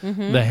seen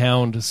the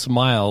Hound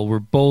smile were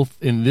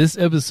both in this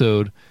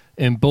episode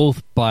and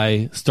both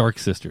by Stark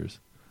sisters.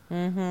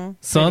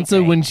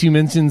 Sansa, when she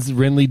mentions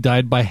Renly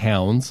died by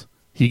hounds,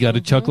 he got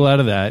a chuckle out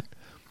of that.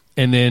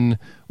 And then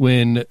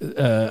when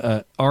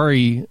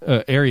Arya,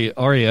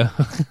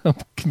 I'm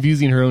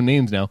confusing her own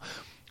names now.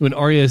 When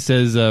Arya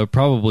says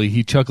probably,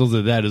 he chuckles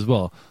at that as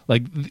well.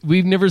 Like,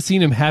 we've never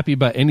seen him happy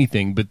about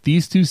anything, but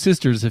these two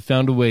sisters have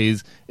found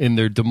ways in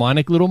their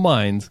demonic little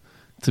minds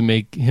to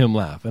make him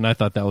laugh. And I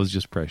thought that was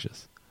just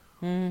precious.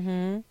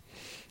 Okay,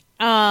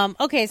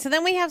 so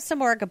then we have some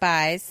more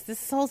goodbyes.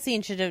 This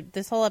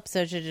whole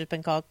episode should have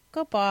been called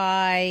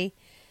Goodbye.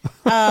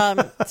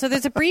 So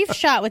there's a brief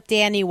shot with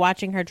Dany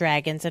watching her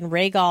dragons, and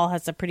Rhaegal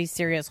has a pretty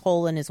serious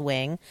hole in his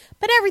wing,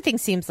 but everything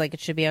seems like it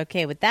should be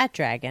okay with that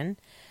dragon.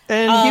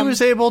 And he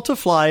was able to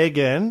fly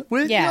again,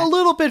 with Yeah. a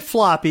little bit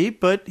floppy,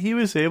 but he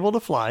was able to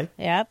fly.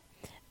 Yep.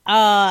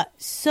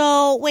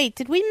 So wait,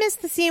 did we miss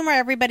the scene where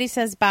everybody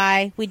says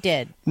bye? We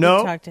did.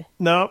 No,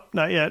 no,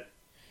 not yet.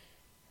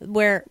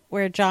 Where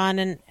Jon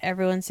and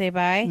everyone say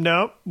bye?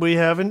 No, we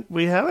haven't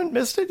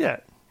missed it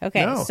yet.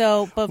 Okay, No.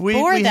 so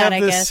before we that, have I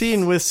this guess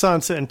scene with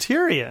Sansa and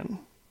Tyrion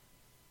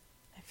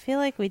I feel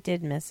like we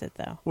did miss it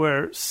though.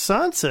 where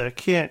Sansa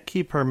can't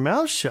keep her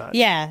mouth shut.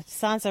 Yeah,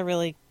 Sansa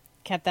really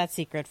kept that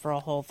secret for a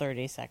whole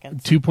 30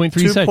 seconds. 2.3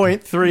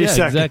 seconds. 2.3 Yeah,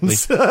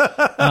 seconds.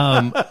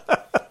 Exactly.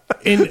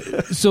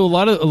 And so a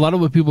lot of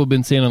what people have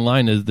been saying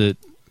online is that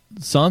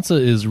Sansa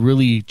is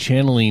really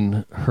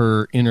channeling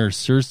her inner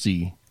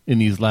Cersei in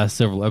these last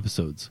several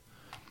episodes.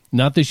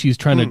 Not that she's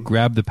trying to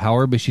grab the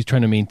power, but she's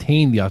trying to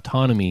maintain the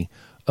autonomy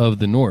of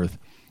the North.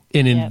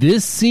 And in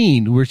this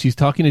scene where she's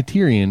talking to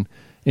Tyrion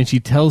and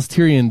she tells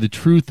Tyrion the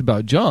truth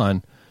about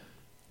Jon,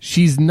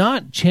 she's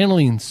not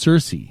channeling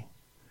Cersei.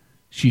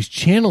 She's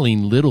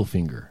channeling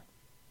Littlefinger.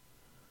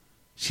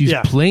 She's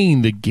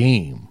playing the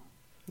game.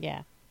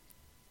 Yeah.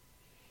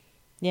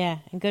 Yeah,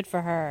 and good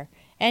for her.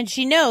 And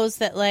she knows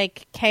that,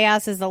 like,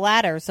 chaos is the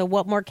ladder, so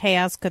what more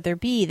chaos could there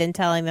be than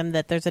telling them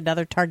that there's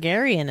another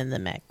Targaryen in the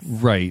mix?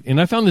 Right. And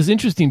I found this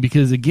interesting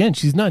because, again,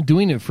 she's not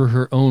doing it for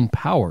her own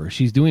power.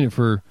 She's doing it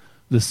for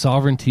the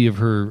sovereignty of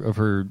her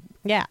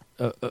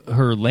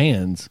her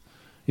lands,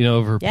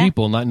 of her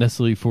people, not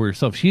necessarily for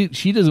herself. She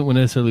doesn't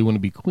necessarily want to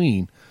be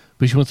queen,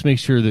 but she wants to make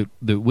sure that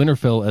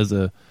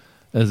Winterfell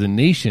as a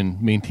nation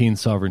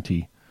maintains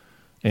sovereignty.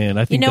 And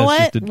I think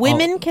that's just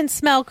women can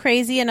smell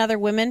crazy in other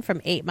women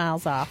from 8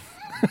 miles off.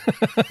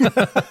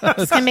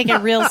 Just gonna make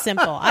it real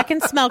simple. I can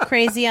smell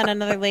crazy on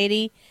another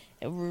lady.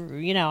 I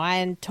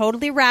am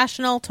totally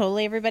rational.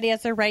 Totally, everybody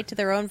has their right to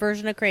their own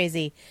version of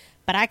crazy.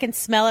 But I can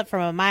smell it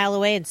from a mile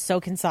away, and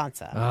so can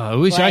Sansa. I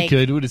wish I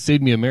could. It would have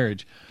saved me a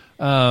marriage.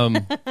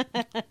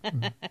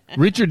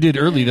 Richard did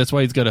early. That's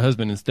why he's got a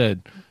husband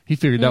instead. He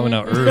figured that one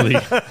out early.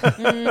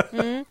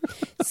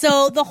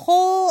 So the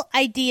whole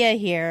idea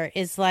here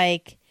is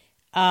like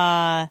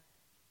that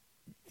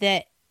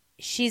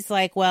she's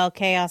like, well,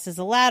 chaos is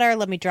a ladder.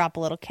 Let me drop a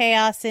little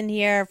chaos in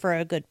here for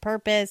a good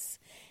purpose.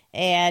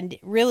 And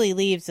really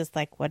leaves us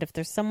like, what if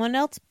there's someone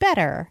else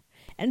better?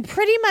 And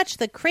pretty much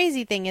the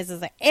crazy thing is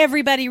that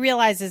everybody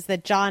realizes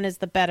that Jon is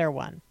the better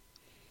one.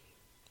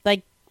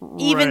 Like,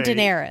 even Right.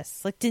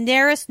 Daenerys. Like,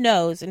 Daenerys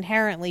knows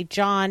inherently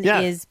Jon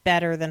is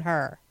better than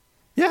her.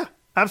 Yeah,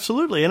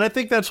 absolutely. And I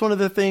think that's one of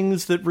the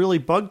things that really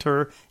bugged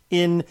her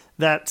in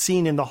that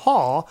scene in the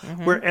hall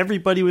where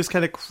everybody was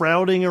kind of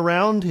crowding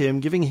around him,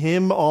 giving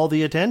him all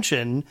the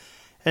attention.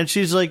 And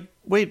she's like,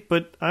 wait,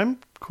 but I'm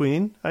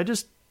queen.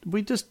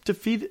 We just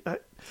defeated.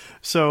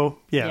 So,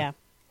 yeah.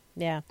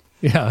 Yeah.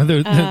 Yeah,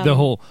 the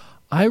whole,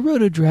 I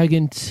rode a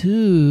dragon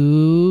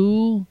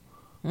too.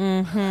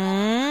 All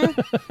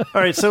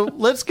right, so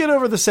let's get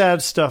over the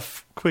sad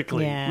stuff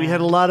quickly. Yeah. We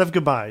had a lot of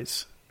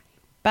goodbyes.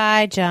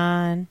 Bye,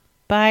 Jon.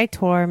 Bye,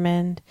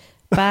 Tormund.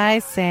 Bye,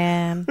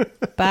 Sam.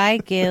 Bye,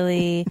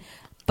 Gilly.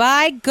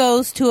 Bye,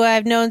 Ghost, who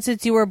I've known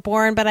since you were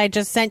born, but I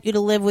just sent you to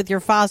live with your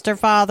foster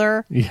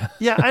father. Yeah.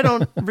 Yeah, I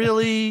don't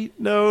really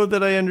know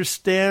that I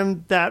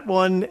understand that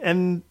one.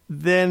 And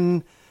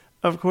then,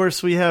 of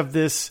course, we have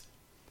this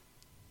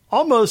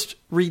almost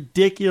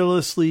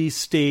ridiculously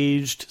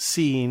staged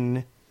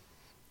scene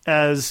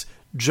as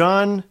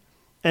Jon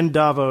and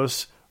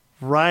Davos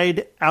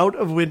ride out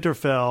of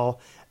Winterfell,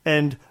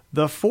 and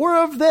the four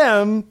of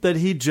them that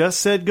he just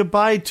said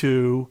goodbye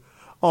to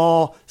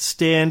all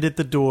stand at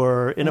the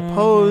door in a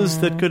pose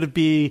that could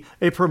be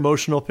a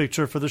promotional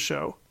picture for the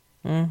show.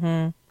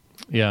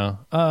 Yeah.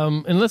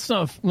 And let's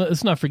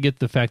not forget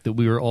the fact that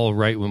we were all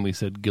right when we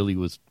said Gilly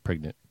was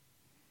pregnant.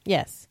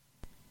 Yes.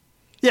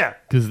 Yeah.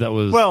 Because that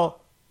was...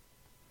 Well,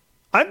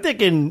 I'm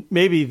thinking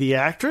maybe the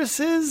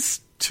actress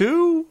is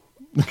too,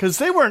 because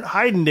they weren't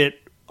hiding it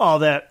all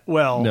that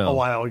well a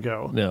while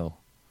ago. No.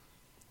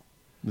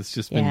 It's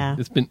just been,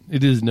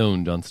 it is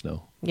known, Jon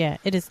Snow. Yeah,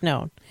 it is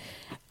known.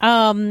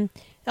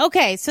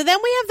 Okay, so then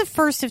we have the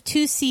first of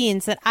two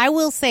scenes that I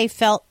will say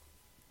felt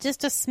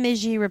just a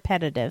smidgy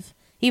repetitive,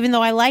 even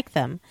though I like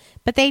them.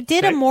 But they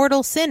did a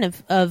mortal sin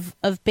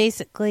of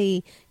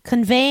basically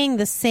conveying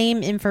the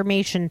same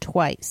information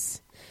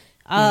twice,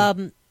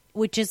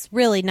 which is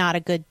really not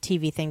a good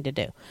TV thing to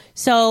do.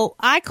 So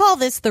I call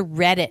this the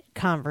Reddit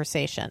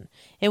conversation,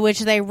 in which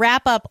they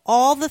wrap up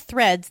all the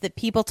threads that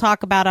people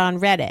talk about on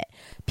Reddit.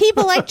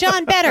 People like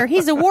Jon Better,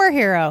 he's a war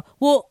hero.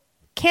 Well,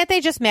 can't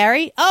they just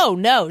marry? Oh,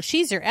 no,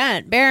 she's your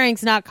aunt.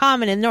 Marrying's not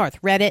common in the North.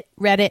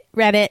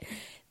 Reddit.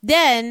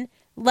 Then,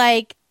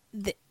 like,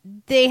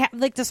 they have,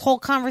 like, this whole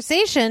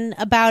conversation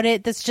about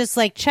it that's just,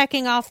 like,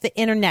 checking off the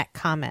internet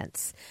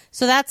comments.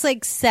 So that's,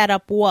 like,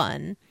 setup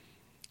one.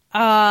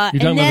 You're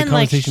talking about then, the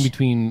conversation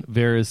between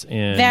Varys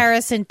and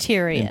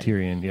Tyrion. And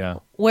Tyrion, yeah.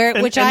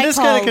 And I this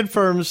call, kind of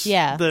confirms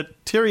yeah.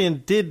 that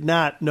Tyrion did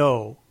not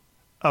know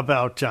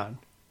about Jon.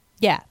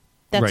 Yeah,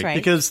 that's Right. right.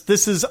 Because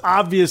this is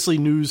obviously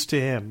news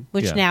to him.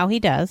 Which now he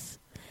does.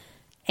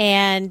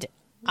 And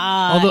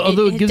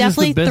although it gives us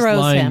the definitely best throws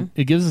line, him.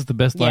 it gives us the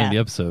best line Yeah. of the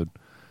episode,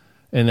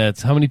 and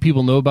that's how many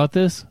people know about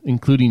this,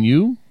 including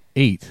you?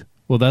 8.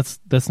 Well, that's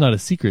not a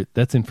secret.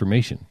 That's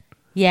information.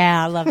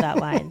 Yeah, I love that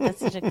line. That's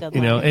such a good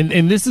You know, line.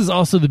 and this is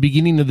also the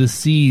beginning of the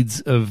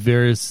seeds of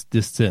Varys'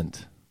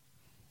 descent.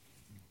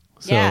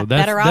 So Yeah,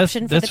 better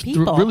option for the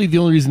people. Really, the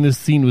only reason this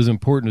scene was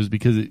important was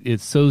because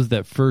it sows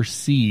that first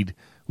seed,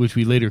 which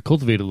we later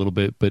cultivate a little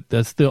bit. But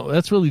that's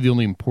really the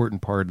only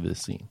important part of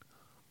this scene.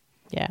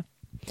 Yeah.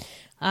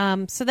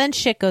 So then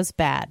shit goes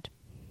bad.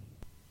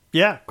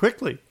 Yeah,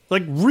 quickly.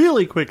 Like,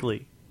 really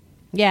quickly.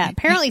 Yeah,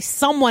 apparently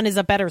someone is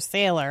a better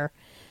sailor.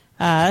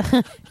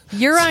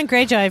 Euron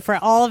Greyjoy, for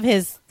all of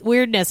his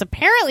weirdness,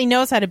 apparently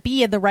knows how to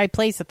be in the right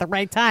place at the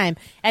right time.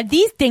 And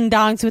these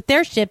ding-dongs with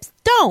their ships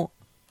don't.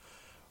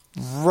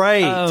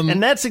 Right.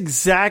 And that's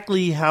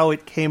exactly how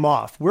it came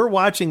off. We're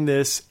watching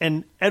this,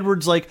 and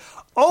Edward's like,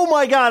 oh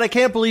my God, I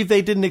can't believe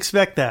they didn't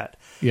expect that.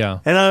 Yeah.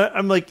 And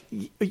I'm like,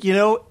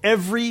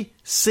 every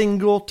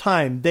single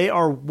time they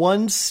are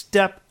one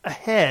step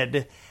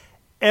ahead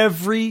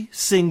every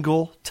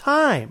single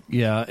time.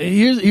 Yeah.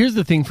 Here's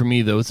the thing for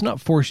me, though. It's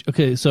not forced.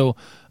 Okay, so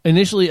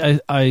initially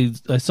I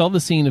saw the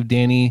scene of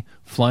Dany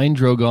flying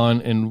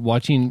Drogon and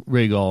watching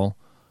Rhaegal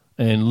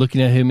and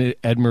looking at him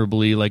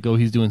admirably, like, oh,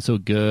 he's doing so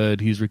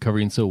good. He's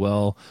recovering so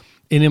well.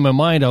 And in my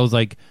mind, I was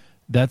like,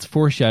 that's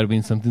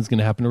foreshadowing something's going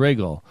to happen to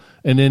Rhaegal.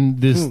 And then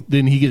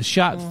then he gets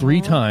shot 3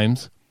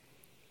 times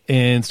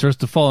and starts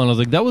to fall. And I was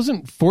like, that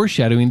wasn't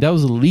foreshadowing. That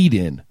was a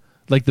lead-in.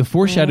 Like, the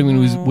foreshadowing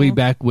was way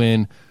back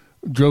when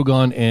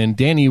Drogon and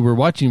Dany were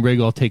watching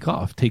Rhaegal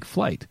take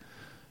flight,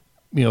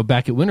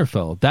 back at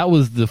Winterfell. That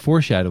was the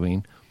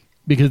foreshadowing,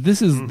 because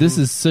this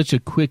is such a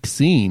quick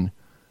scene,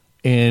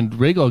 and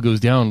Rhaegal goes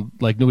down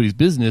like nobody's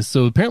business.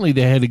 So apparently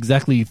they had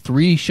exactly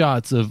 3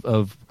 shots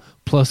of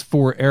plus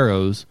 4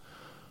 arrows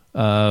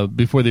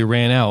before they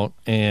ran out,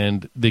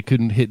 and they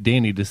couldn't hit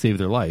Dany to save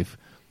their life.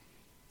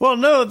 Well,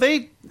 no,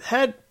 they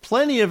had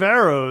plenty of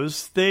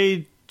arrows.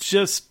 They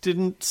just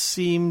didn't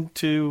seem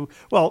to...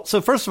 Well,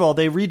 so first of all,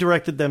 they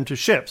redirected them to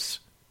ships.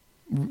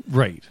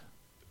 Right.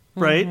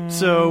 Right? Mm-hmm.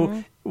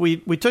 So we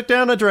took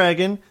down a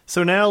dragon,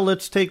 so now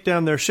let's take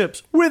down their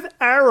ships with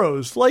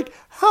arrows. Like,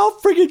 how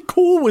friggin'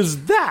 cool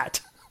was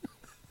that?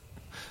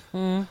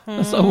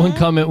 I saw one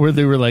comment where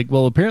they were like,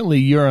 well, apparently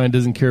Euron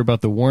doesn't care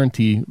about the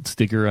warranty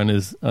sticker on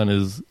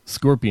his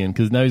Scorpion,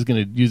 because now he's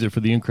going to use it for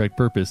the incorrect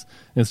purpose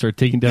and start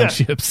taking down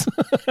ships.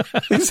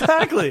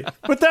 Exactly.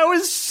 But that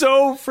was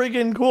so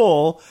friggin'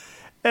 cool.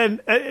 And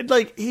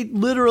he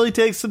literally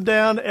takes them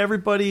down.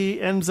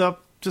 Everybody ends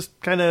up just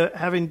kind of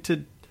having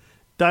to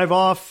dive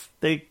off.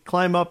 They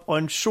climb up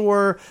on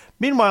shore.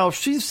 Meanwhile,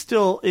 she's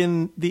still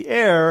in the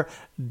air,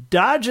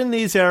 dodging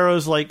these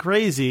arrows like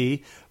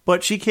crazy,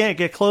 but she can't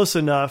get close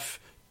enough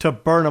to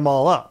burn them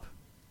all up.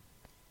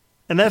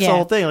 And that's the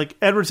whole thing. Like,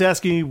 Edward's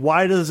asking me,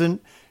 why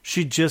doesn't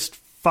she just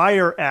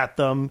fire at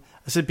them?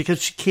 I said,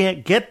 because she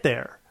can't get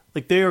there.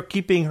 Like, they are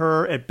keeping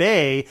her at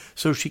bay,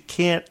 so she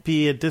can't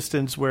be a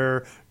distance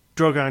where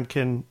Drogon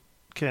can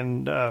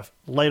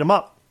light them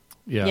up.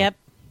 Yeah. Yep.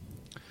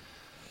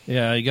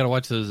 Yeah, you got to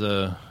watch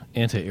those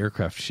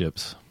anti-aircraft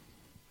ships.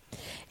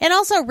 And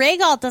also,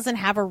 Rhaegal doesn't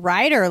have a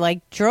rider.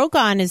 Like,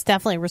 Drogon is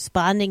definitely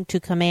responding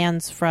to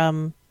commands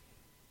from...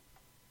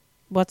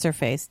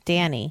 What's-her-face?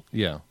 Dany.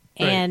 Yeah.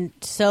 And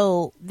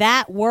so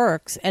that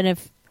works. And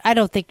if... I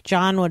don't think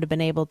Jon would have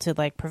been able to,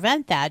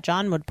 prevent that.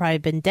 Jon would probably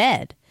have been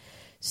dead.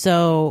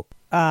 So,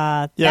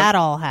 that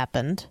all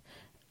happened.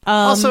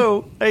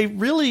 Also, a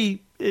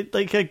really...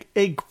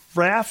 a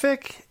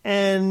graphic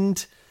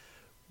and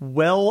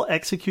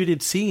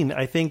well-executed scene,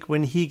 I think,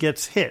 when he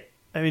gets hit.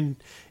 I mean,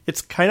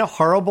 it's kind of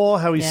horrible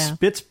how he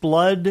spits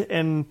blood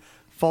and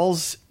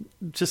falls,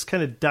 just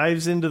kind of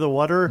dives into the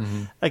water.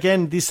 Mm-hmm.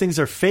 Again, these things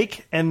are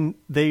fake, and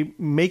they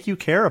make you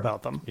care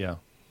about them. Yeah.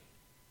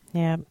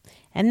 Yeah.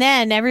 And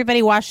then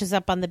everybody washes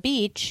up on the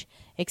beach,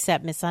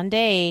 except Miss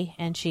Unday,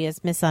 and she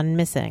is Miss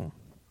Unmissing.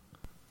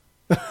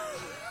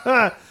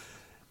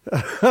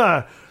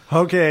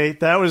 Okay,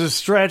 that was a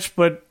stretch,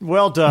 but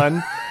well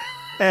done.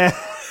 And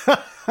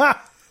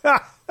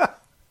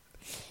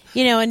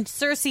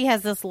Cersei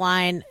has this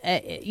line,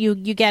 you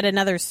get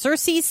another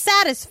Cersei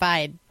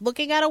satisfied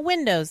looking out a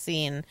window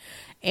scene.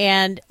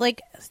 And,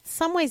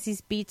 some ways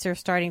these beats are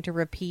starting to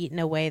repeat in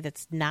a way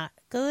that's not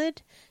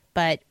good,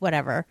 but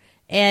whatever.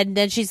 And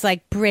then she's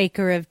like,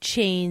 breaker of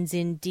chains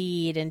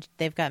indeed. And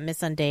they've got Miss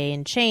Unday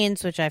in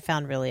chains, which I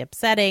found really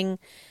upsetting.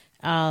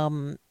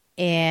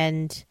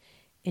 And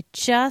it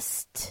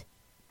just...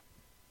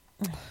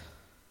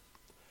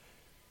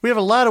 We have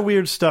a lot of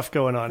weird stuff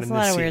going on in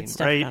this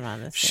scene,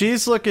 right?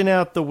 She's looking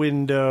out the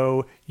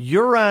window.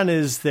 Euron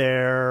is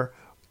there.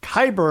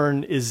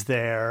 Qyburn is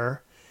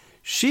there.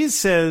 She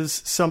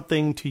says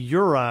something to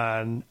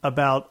Euron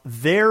about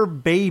their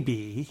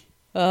baby.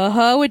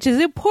 Which is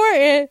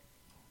important.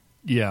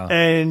 Yeah.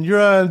 And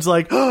Euron's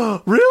like,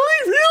 oh, really?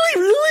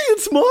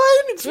 It's mine?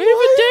 It's mine?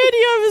 Even Daddy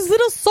have his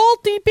little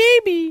salty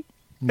baby.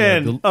 Yeah,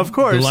 and, of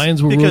course... The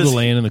lions will rule the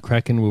land and the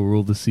Kraken will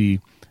rule the sea.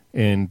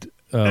 And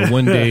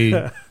one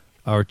day...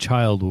 Our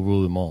child will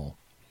rule them all.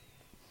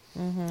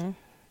 Mm-hmm.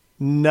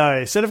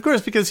 Nice. And of course,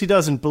 because he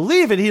doesn't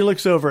believe it, he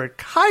looks over at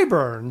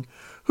Qyburn,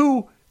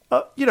 who,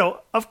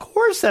 of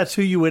course that's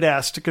who you would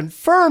ask to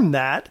confirm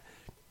that.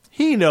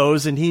 He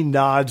knows, and he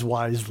nods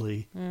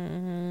wisely.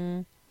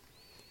 Mm-hmm.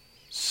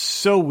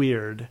 so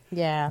weird.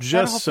 Yeah, that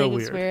Just whole so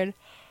thing is weird. weird.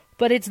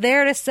 But it's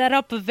there to set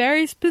up a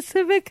very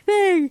specific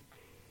thing.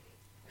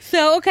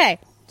 So, okay.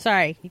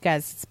 Sorry, you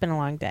guys. It's been a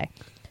long day.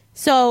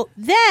 So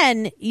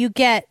then you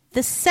get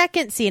the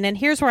second scene, and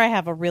here's where I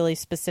have a really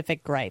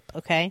specific gripe,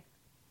 okay?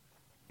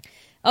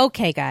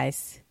 Okay,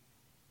 guys.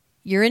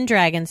 You're in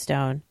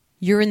Dragonstone.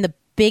 You're in the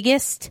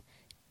biggest,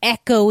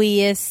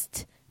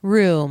 echoiest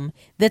room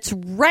that's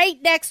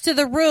right next to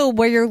the room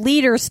where your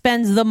leader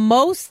spends the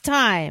most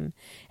time.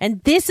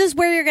 And this is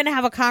where you're going to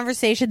have a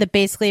conversation that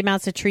basically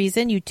amounts to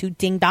treason, you two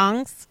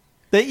ding-dongs.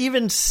 They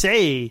even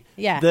say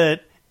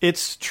that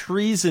it's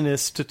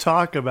treasonous to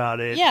talk about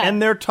it. Yeah.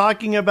 And they're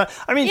talking about...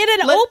 I mean, in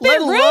an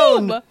open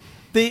room!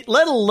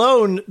 Let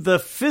alone the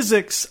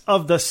physics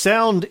of the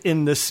sound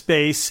in the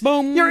space.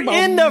 Boom, You're boom,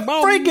 in the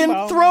boom, friggin'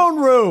 boom. throne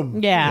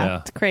room.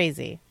 Yeah, it's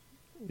crazy.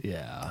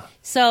 Yeah.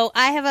 So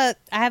I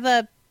have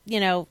a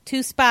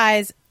two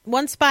spies,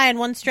 one spy and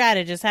one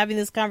strategist having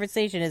this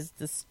conversation is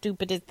the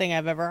stupidest thing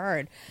I've ever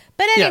heard.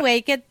 But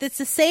anyway, it's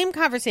the same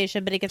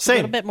conversation, but it gets a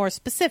little bit more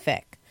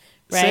specific,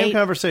 right? Same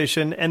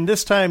conversation, and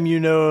this time you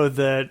know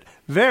that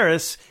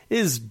Varys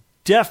is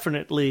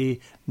definitely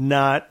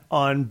not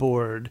on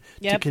board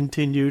to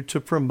continue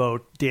to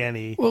promote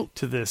Dany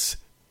to this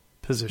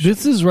position.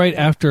 This is right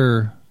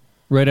after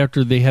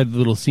they had the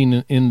little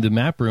scene in the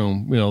map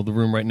room, the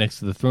room right next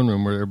to the throne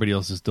room where everybody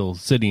else is still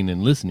sitting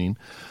and listening,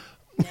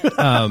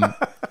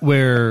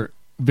 where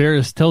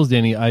Varys tells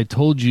Dany,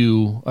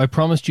 I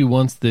promised you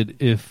once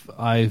that if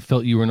I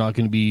felt you were not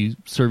going to be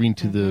serving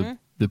to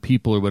the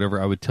people or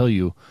whatever, I would tell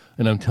you,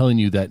 and I'm telling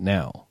you that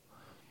now.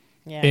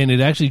 Yeah. And it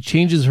actually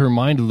changes her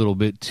mind a little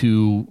bit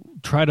to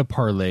try to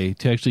parlay,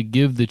 to actually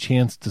give the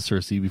chance to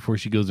Cersei before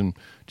she goes and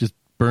just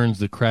burns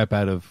the crap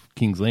out of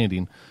King's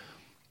Landing.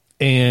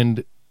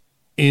 And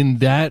in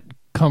that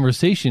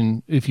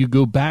conversation, if you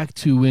go back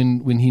to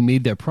when he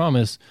made that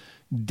promise,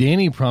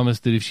 Dany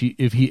promised that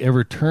if he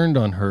ever turned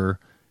on her,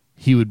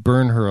 he would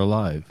burn her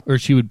alive, or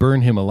she would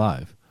burn him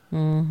alive.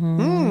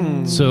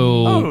 Mm-hmm.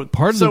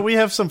 So we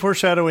have some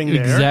foreshadowing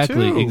there.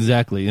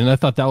 Exactly. And I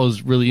thought that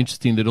was really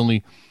interesting that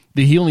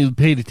he only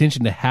paid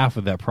attention to half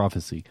of that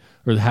prophecy,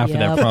 or half of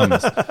that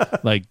promise.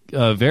 Like,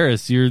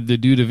 Varys, you're the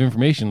dude of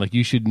information. Like,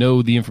 you should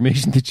know the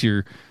information that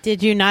you're...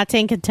 Did you not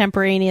take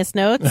contemporaneous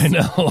notes? I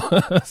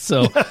know.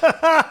 So,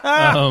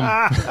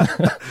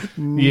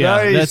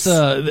 nice.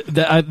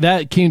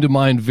 That came to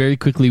mind very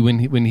quickly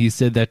when he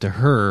said that to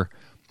her.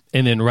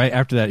 And then right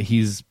after that,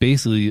 he's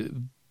basically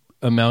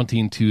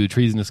amounting to a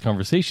treasonous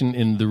conversation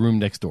in the room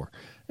next door.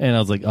 And I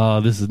was like,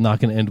 oh, this is not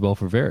going to end well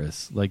for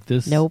Varys. Like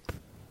this... Nope.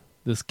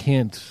 This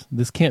can't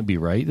be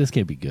right. This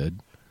can't be good.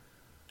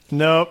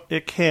 Nope,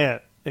 it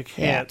can't. It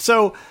can't. Yeah.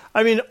 So,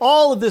 I mean,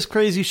 all of this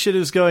crazy shit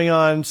is going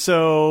on.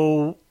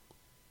 So,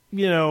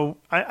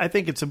 I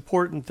think it's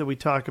important that we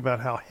talk about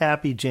how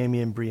happy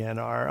Jaime and Brienne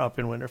are up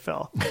in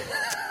Winterfell.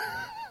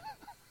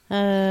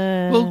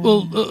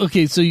 Well,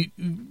 okay. So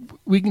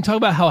we can talk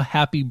about how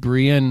happy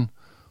Brienne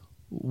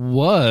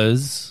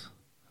was.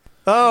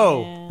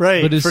 Oh,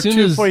 right. But as for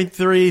soon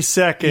 2.3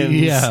 seconds.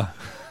 Yeah.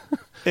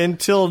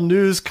 Until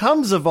news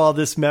comes of all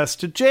this mess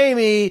to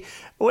Jaime,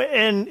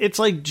 and it's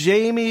like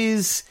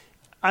Jaime's,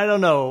 I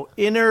don't know,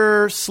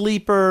 inner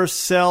sleeper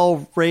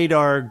cell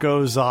radar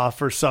goes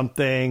off or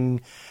something,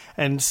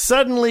 and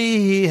suddenly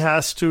he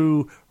has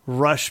to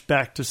rush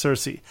back to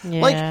Cersei.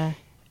 Yeah.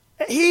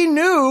 Like, he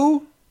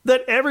knew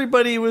that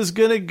everybody was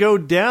going to go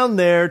down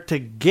there to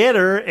get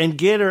her and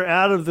get her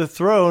out of the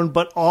throne,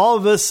 but all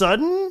of a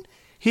sudden,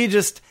 he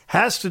just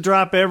has to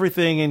drop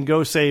everything and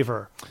go save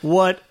her.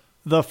 What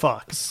the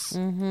fuck?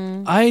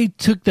 Mm-hmm. I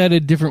took that a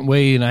different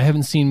way, and I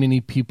haven't seen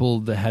many people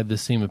that had the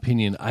same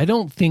opinion. I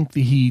don't think that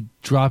he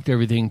dropped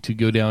everything to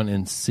go down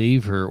and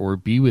save her or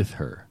be with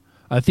her.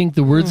 I think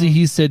the words that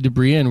he said to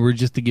Brienne were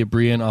just to get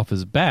Brienne off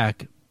his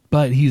back,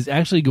 but he's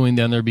actually going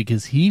down there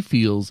because he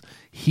feels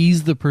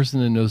he's the person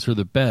that knows her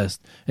the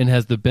best and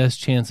has the best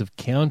chance of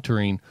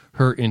countering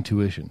her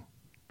intuition.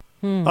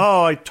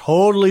 Oh, I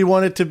totally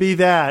want it to be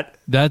that.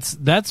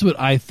 That's what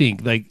I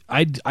think. Like,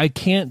 I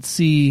can't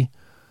see...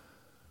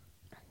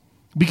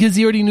 Because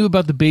he already knew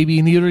about the baby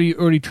and he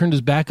already turned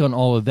his back on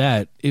all of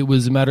that. It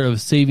was a matter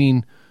of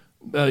saving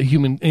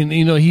human, and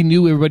he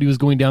knew everybody was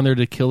going down there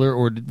to kill her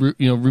or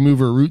remove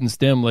her root and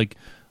stem, like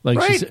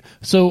right. She said.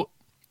 So,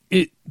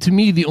 to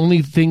me, the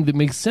only thing that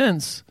makes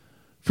sense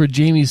for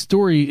Jaime's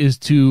story is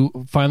to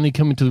finally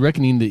come into the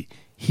reckoning that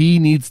he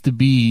needs to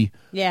be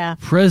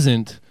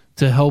present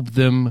to help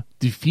them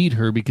defeat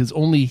her, because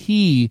only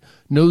he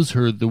knows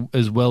her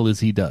as well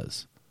as he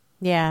does.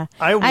 Yeah,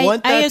 I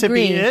want that to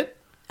be it.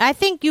 I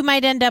think you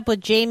might end up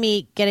with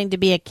Jaime getting to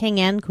be a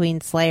king and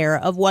queen slayer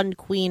of one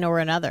queen or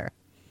another.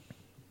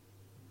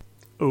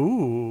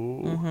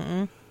 Ooh.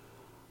 Mm-hmm.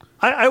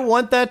 I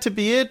want that to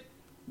be it.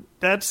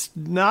 That's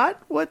not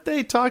what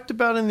they talked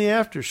about in the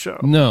after show.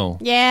 No.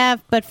 Yeah,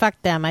 but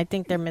fuck them. I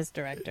think they're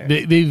misdirectors.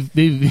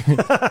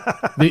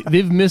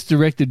 They've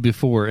misdirected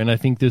before, and I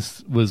think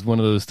this was one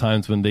of those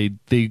times when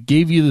they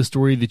gave you the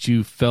story that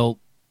you felt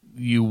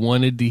you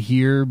wanted to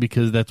hear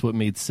because that's what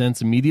made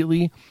sense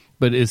immediately.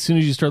 But as soon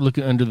as you start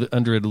looking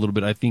under it a little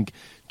bit, I think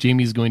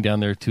Jaime's going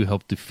down there to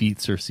help defeat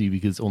Cersei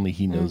because only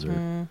he knows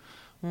her.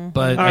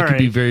 But I could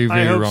be very,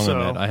 very wrong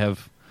on that.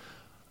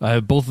 I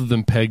have both of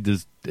them pegged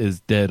as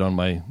dead on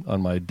my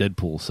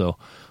Deadpool, so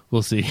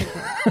we'll see.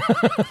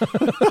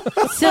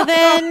 So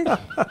then,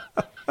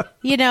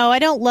 I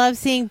don't love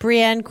seeing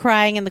Brienne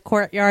crying in the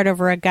courtyard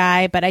over a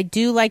guy, but I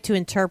do like to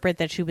interpret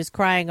that she was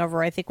crying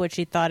over, I think, what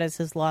she thought is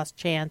his lost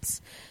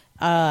chance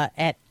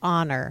at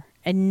honor,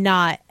 and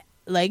not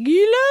like,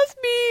 you love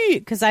me,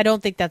 because I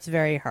don't think that's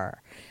very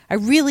her. I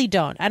really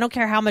don't. I don't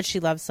care how much she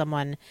loves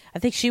someone. I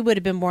think she would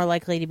have been more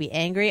likely to be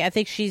angry. I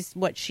think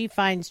what she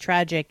finds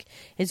tragic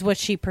is what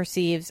she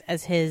perceives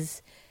as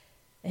his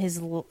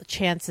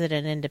chance at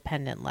an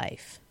independent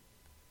life.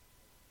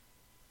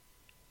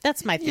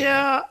 That's my theory.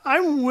 Yeah,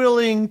 I'm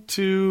willing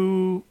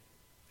to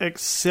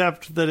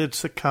accept that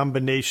it's a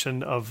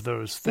combination of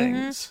those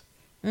things.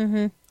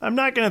 Mm-hmm. I'm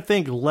not going to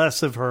think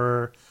less of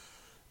her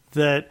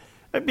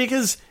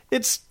because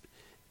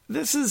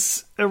this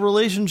is a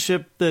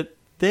relationship that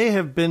they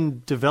have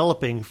been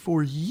developing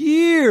for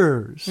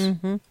years.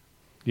 Mm-hmm.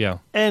 Yeah.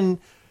 And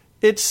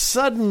it's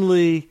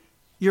suddenly,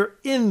 you're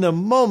in the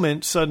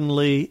moment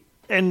suddenly,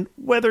 and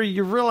whether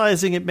you're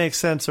realizing it makes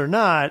sense or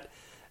not,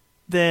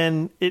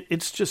 then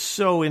it's just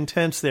so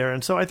intense there.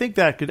 And so I think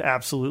that could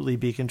absolutely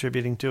be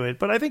contributing to it.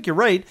 But I think you're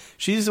right.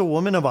 She's a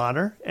woman of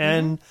honor,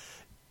 and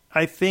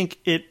I think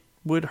it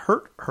would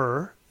hurt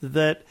her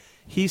that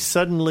he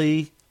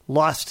suddenly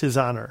lost his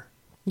honor.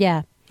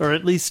 Yeah. Or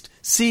at least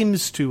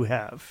seems to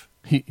have.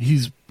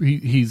 He's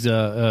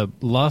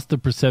lost the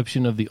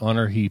perception of the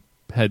honor he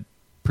had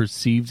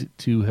perceived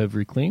to have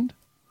reclaimed.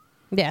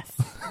 Yes.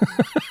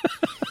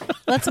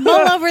 Let's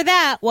mull over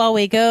that while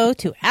we go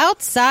to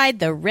outside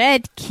the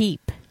Red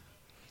Keep,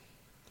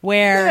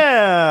 where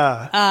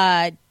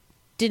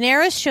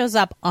Daenerys shows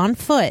up on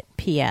foot.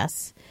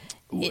 P.S.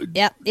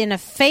 In a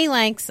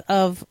phalanx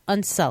of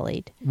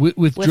Unsullied with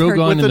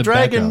Drogon in the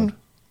dragon. background.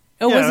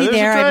 Oh, was he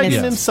there? There's a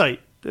dragon I in sight.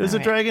 There's a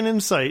dragon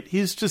in sight.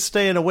 He's just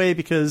staying away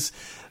because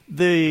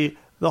the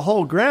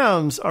whole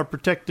grounds are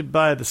protected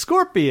by the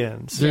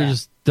scorpions.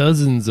 There's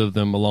dozens of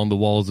them along the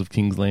walls of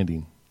King's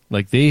Landing.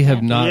 Like, they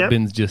have not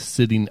been just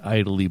sitting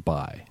idly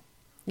by.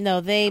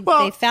 No, they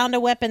found a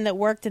weapon that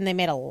worked, and they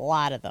made a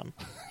lot of them.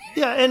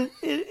 Yeah, and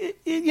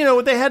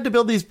they had to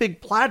build these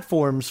big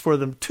platforms for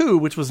them too,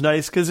 which was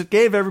nice because it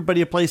gave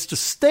everybody a place to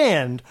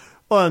stand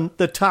on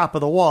the top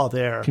of the wall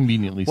there,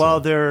 conveniently, while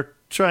they're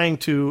trying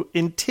to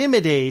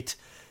intimidate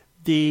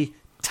the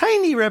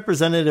tiny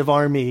representative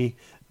army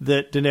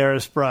that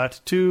Daenerys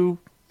brought to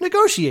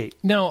negotiate.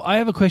 Now, I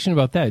have a question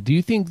about that. Do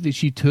you think that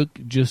she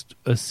took just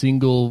a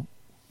single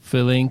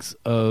phalanx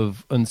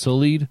of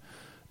Unsullied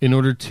in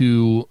order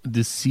to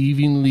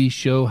deceivingly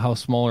show how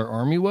small her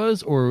army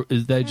was, or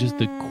is that just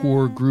the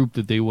core group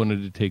that they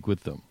wanted to take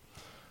with them?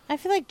 I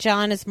feel like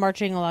Jon is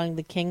marching along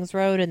the King's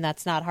Road, and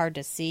that's not hard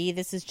to see.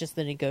 This is just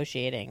the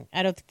negotiating.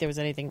 I don't think there was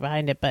anything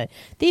behind it, but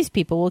these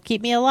people will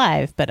keep me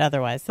alive, but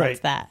otherwise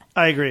that's that.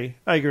 I agree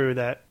with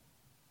that.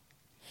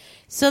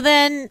 So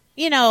then,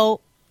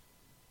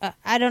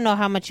 I don't know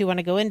how much you want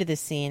to go into this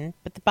scene,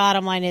 but the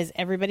bottom line is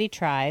everybody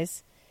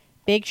tries.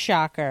 Big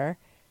shocker.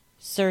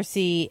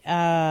 Cersei...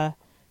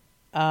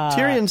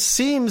 Tyrion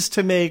seems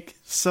to make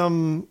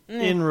some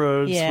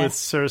inroads with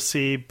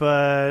Cersei,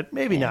 but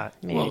maybe not.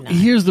 Maybe not.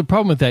 Here's the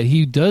problem with that.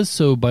 He does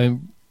so by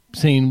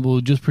saying,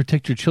 well, just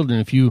protect your children.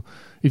 If you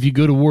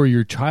go to war,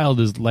 your child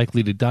is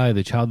likely to die,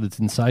 the child that's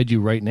inside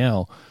you right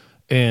now.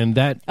 And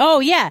that... Oh,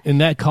 yeah. And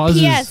that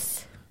causes...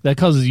 Yes. That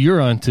causes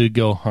Euron to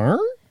go, huh?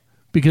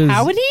 Because...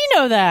 How would he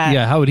know that?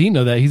 Yeah, how would he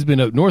know that? He's been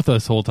up north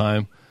this whole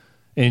time.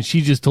 And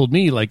she just told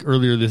me, like,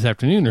 earlier this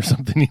afternoon or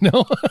something,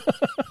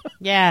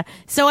 Yeah.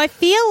 So I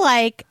feel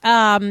like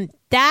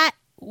that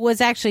was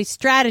actually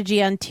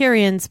strategy on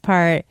Tyrion's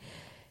part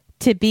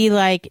to be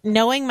like,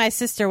 knowing my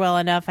sister well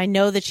enough, I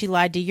know that she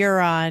lied to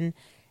Euron.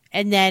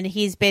 And then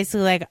he's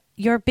basically like,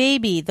 your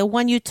baby, the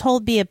one you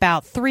told me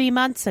about 3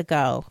 months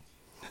ago.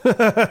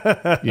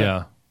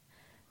 Yeah.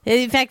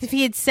 In fact, if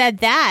he had said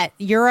that,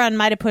 Euron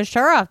might have pushed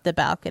her off the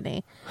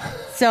balcony.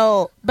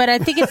 So, but I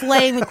think it's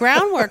laying the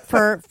groundwork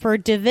for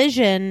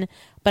division.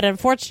 But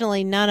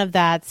unfortunately, none of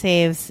that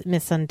saves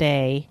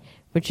Missandei,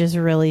 which is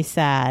really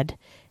sad.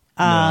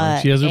 No,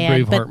 she has a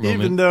Braveheart moment.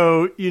 Even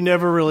though you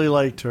never really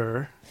liked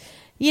her.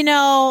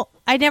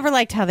 I never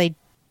liked how they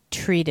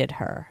treated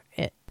her.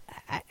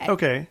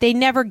 Okay. They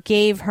never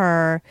gave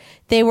her...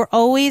 They were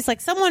always... Like,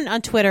 someone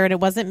on Twitter, and it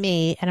wasn't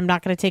me, and I'm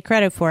not going to take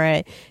credit for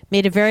it,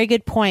 made a very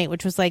good point,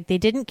 which was like, they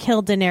didn't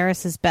kill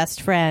Daenerys'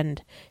 best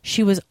friend.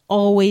 She was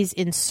always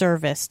in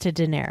service to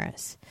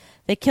Daenerys.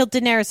 They killed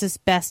Daenerys'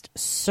 best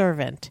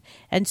servant.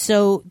 And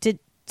so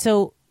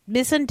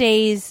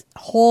Missandei's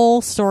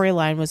whole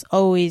storyline was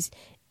always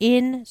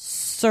in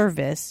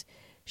service.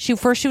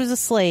 First she was a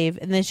slave,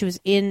 and then she was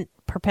in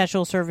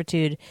perpetual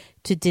servitude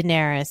to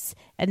Daenerys,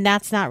 and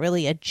that's not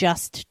really a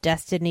just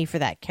destiny for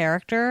that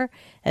character.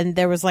 And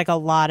there was like a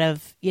lot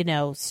of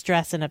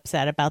stress and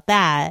upset about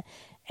that,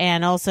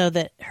 and also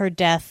that her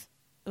death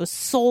was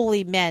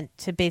solely meant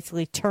to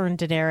basically turn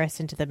Daenerys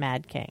into the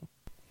Mad King.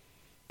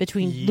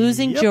 Between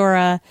losing Yep.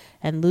 Jorah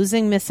and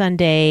losing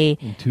Missandei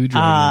And 2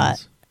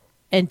 dragons.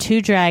 and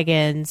 2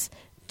 dragons,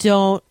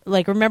 don't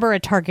remember a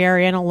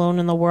Targaryen alone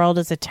in the world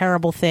is a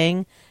terrible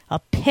thing. A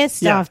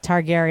pissed Yeah. off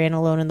Targaryen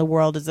alone in the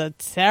world is a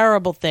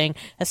terrible thing,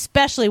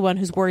 especially one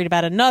who's worried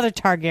about another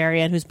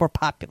Targaryen who's more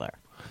popular.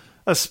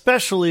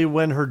 Especially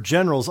when her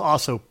general's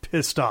also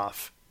pissed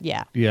off.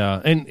 Yeah.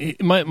 Yeah, and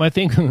my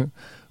thing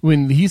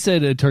when he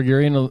said a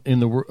Targaryen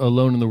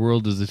alone in the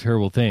world is a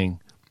terrible thing,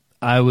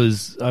 I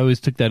always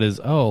took that as,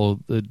 oh,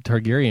 the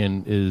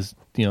Targaryen is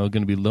going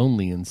to be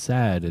lonely and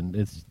sad, and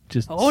it's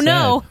just Oh,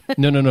 sad.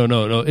 no.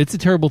 no, it's a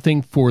terrible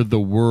thing for the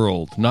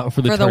world, not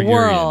for the For the Targaryen.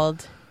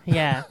 world.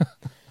 Yeah.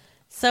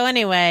 So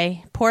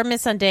anyway, poor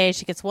Missandei,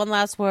 she gets one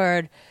last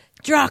word,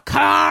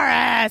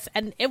 Dracarys!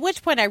 And at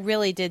which point I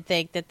really did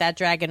think that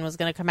dragon was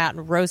going to come out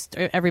and roast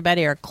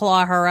everybody or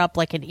claw her up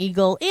like an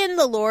eagle in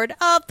The Lord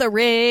of the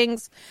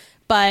Rings.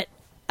 But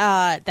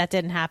that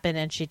didn't happen,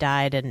 and she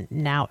died, and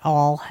now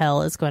all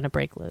hell is going to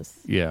break loose.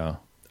 Yeah.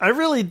 I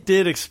really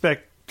did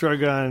expect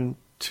Drogon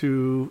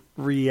to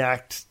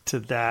react to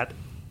that,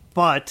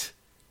 but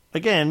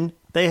again,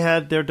 they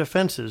had their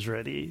defenses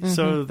ready,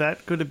 so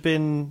that could have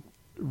been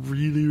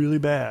really, really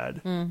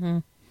bad.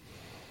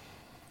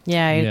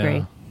 Yeah, I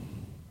agree.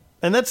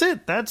 And that's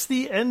it. That's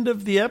the end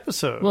of the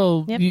episode.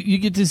 Well, Yep. you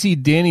get to see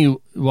Dany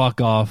walk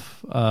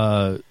off,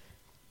 and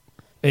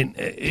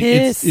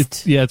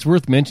Pissed. it's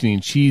worth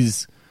mentioning.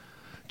 She's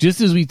just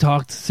as we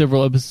talked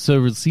several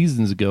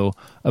seasons ago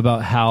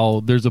about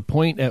how there's a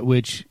point at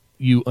which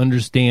you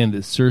understand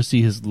that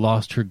Cersei has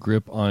lost her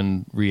grip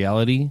on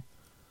reality.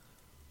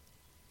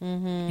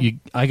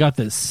 I got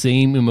that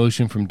same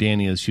emotion from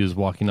Dany as she was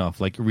walking off.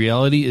 Like,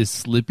 reality is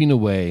slipping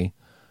away,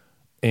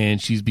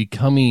 and she's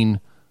becoming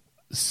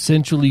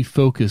centrally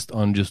focused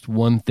on just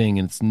one thing,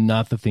 and it's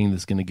not the thing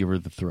that's going to give her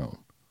the throne.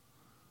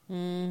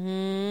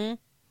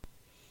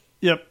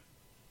 Yep.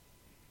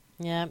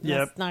 Yeah, Yep.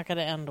 that's not going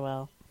to end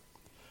well.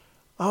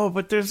 Oh,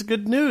 but there's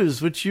good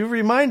news, which you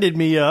reminded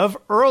me of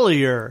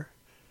earlier.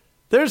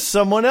 There's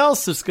someone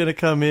else that's going to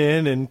come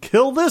in and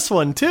kill this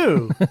one,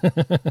 too.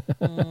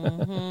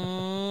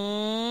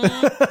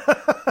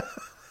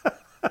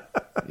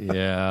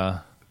 Yeah.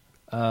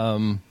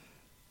 I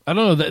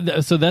don't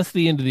know. So that's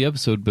the end of the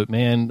episode, but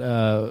man,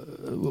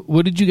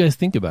 what did you guys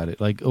think about it?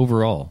 Like,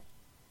 overall?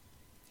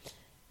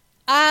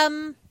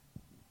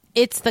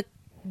 It's the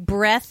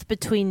breath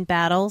between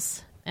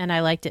battles, and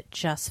I liked it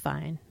just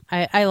fine.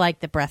 I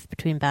like the breath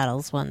between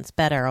battles ones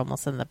better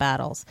almost than the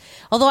battles.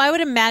 Although I would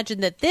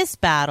imagine that this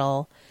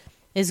battle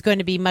is going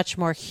to be much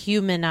more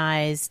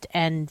humanized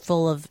and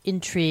full of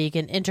intrigue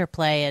and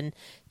interplay and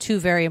 2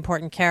 very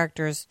important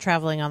characters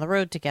traveling on the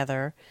road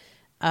together.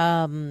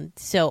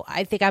 So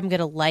I think I'm going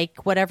to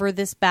like whatever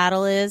this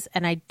battle is.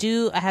 And I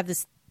have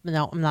this.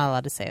 No, I'm not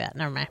allowed to say that.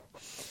 Never mind.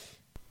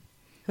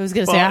 I was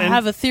going to say, I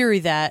have a theory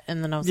that,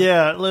 and then I was like,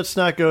 Yeah, let's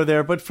not go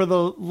there. But for the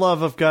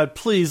love of God,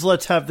 please,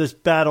 let's have this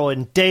battle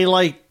in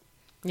daylight.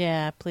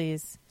 yeah,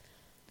 please.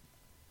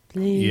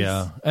 Please.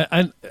 Yeah.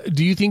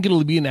 Do you think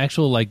it'll be an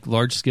actual, like,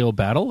 large-scale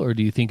battle, or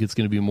do you think it's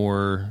going to be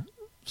more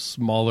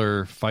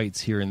smaller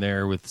fights here and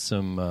there with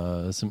some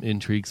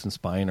intrigue, some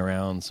spying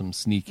around, some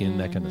sneaking,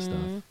 that kind of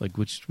stuff? Like,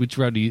 which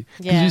route do you...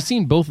 Because Yeah. you've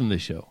seen both in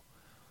this show.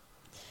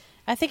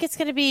 I think it's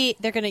going to be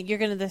you're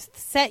going to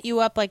set you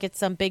up like it's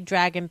some big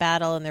dragon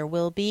battle, and there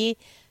will be,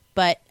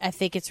 but I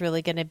think it's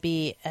really going to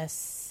be a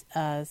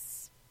sneaky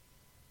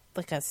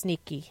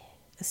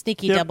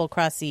Yep. double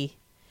crossy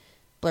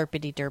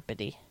blurpity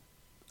derpity.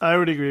 I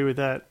would agree with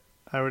that.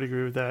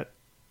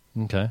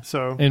 Okay.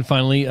 So, And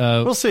finally,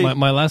 We'll see.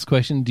 My last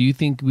question, do you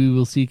think we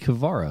will see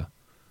Kavara?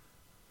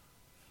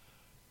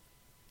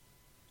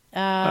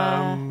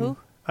 Who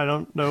I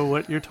don't know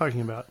what you're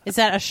talking about. is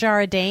that?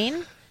 Ashara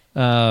Dane?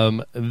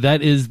 That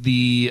is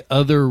the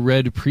other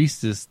red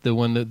priestess, the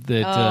one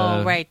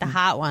that Right, the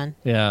hot one.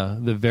 yeah,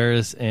 the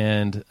Varys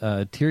and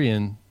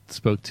Tyrion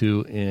spoke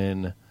to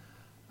in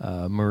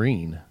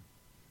Marine.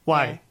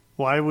 Why? Yeah.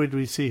 Why would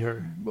we see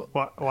her?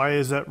 Why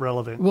is that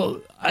relevant?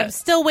 Well, I'm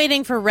still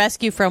waiting for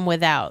Rescue from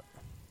Without.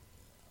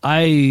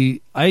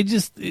 I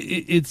just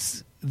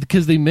it's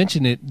because they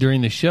mention it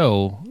during the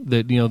show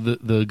that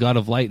the God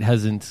of Light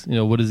hasn't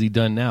what has he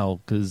done now?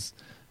 Because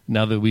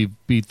now that we've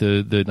beat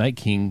the Night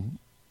King,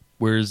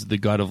 where's the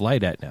God of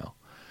Light at now?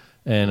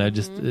 And I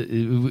just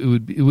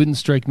it wouldn't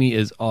strike me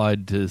as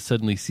odd to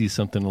suddenly see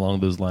something along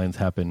those lines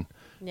happen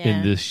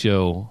in this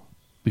show,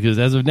 because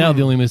as of now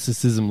the only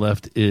mysticism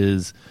left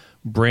is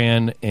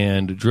Bran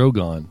and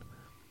Drogon.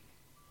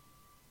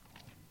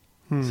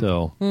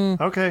 So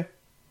Okay.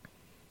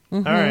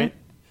 All right.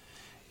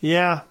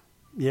 Yeah.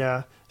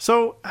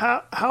 So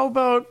how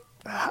about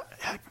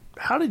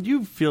how did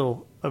you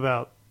feel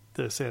about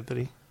this,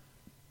 Anthony?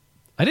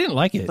 I didn't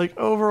like it. Like,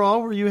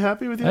 overall, were you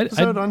happy with the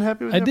episode?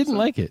 Unhappy with the I episode? didn't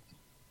like it.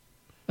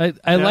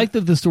 I like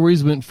that the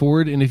stories went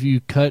forward, and if you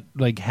cut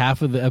like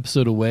half of the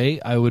episode away,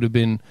 I would have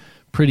been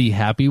pretty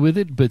happy with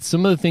it. But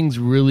some of the things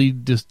really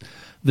just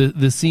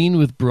the scene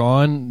with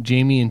Bronn,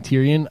 Jaime, and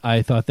Tyrion,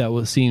 I thought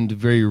that seemed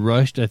very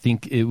rushed. I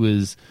think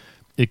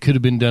it could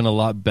have been done a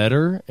lot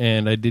better,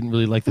 and I didn't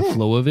really like the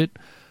flow of it.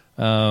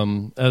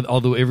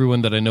 Although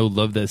everyone that I know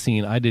loved that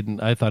scene, I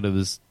didn't. I thought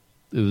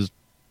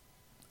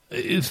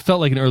it felt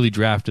like an early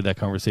draft of that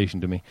conversation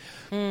to me.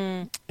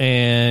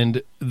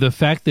 And the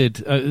fact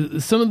that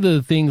some of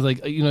the things,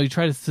 like, you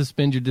try to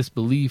suspend your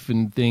disbelief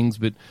in things,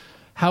 but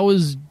how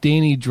is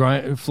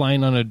Dany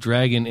flying on a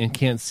dragon and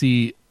can't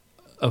see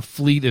a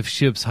fleet of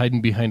ships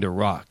hiding behind a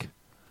rock?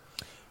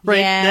 Right,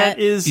 Yeah. that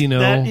is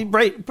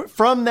right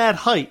from that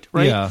height,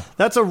 right? Yeah.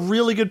 That's a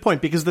really good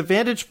point, because the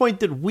vantage point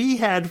that we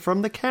had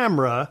from the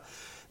camera,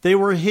 they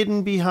were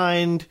hidden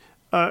behind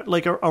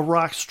like a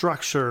rock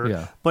structure.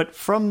 Yeah. But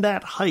from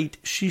that height,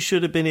 she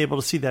should have been able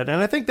to see that.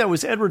 And I think that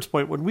was Edward's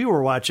point when we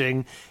were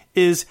watching,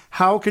 is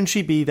how can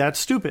she be that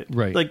stupid?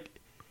 Right. Like,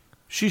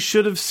 she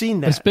should have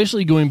seen that.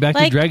 Especially going back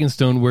to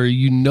Dragonstone,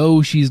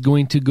 where she's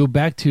going to go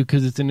back to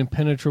because it's an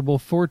impenetrable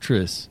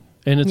fortress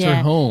and it's her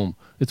home.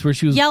 It's where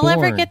she was Y'all born.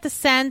 ever get the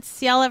sense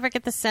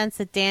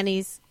that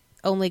Dany's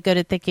only good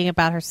at thinking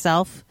about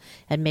herself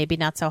and maybe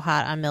not so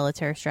hot on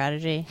military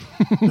strategy?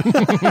 Y'all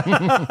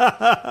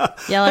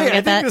ever I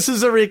get that? think this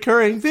is a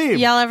recurring theme.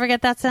 Y'all ever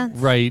get that sense?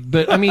 Right,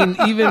 but I mean,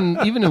 even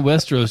in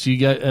Westeros, you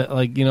got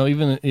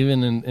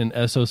even in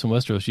Essos and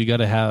Westeros, you got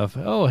to have.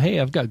 Oh, hey,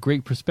 I've got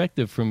great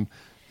perspective from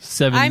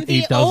 7,000 8,000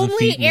 feet. I'm the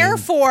only Air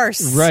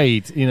Force.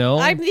 Right,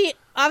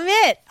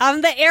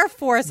 I'm the Air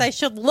Force. I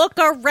should look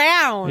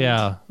around.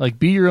 Yeah, like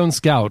be your own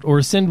scout,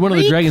 or send one of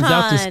the dragons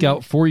out to Recon.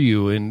 scout for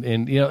you, and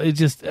it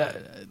just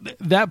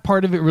that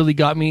part of it really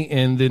got me.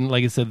 And then,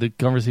 like I said, the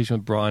conversation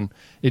with Bronn,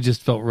 it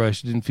just felt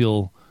rushed. It didn't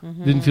feel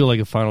like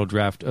a final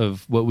draft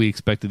of what we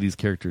expected these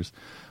characters.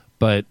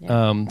 But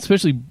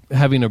especially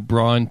having a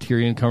Bronn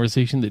Tyrion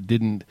conversation that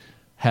didn't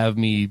have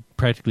me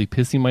practically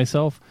pissing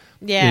myself.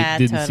 Yeah, it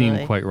didn't totally.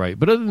 seem quite right.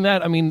 But other than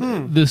that, I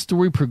mean, the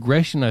story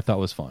progression I thought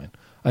was fine.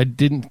 I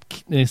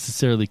didn't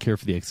necessarily care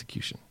for the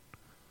execution.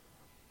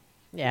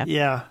 Yeah.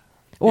 Yeah.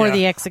 Or Yeah.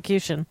 the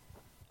execution.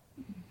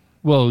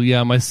 Well,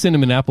 yeah, my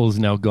cinnamon apple is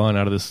now gone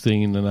out of this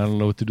thing, and I don't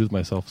know what to do with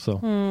myself. So,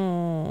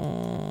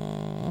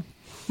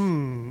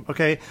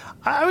 Okay.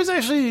 I was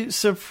actually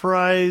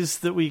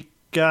surprised that we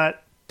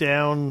got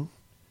down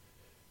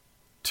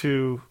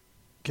to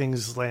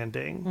King's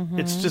Landing.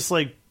 It's just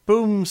like,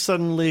 boom,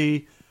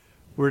 suddenly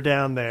we're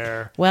down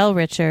there. Well,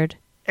 Richard,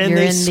 And you're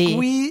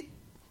they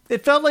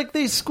it felt like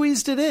they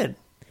squeezed it in.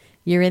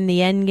 you're in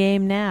the end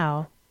game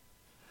now.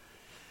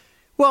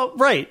 Well,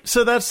 right.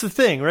 So that's the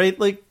thing, right?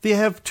 Like, they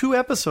have 2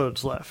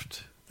 episodes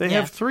left. They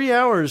Yeah. have 3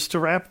 hours to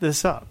wrap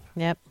this up.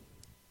 Yep.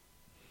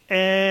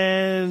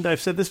 And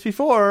I've said this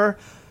before,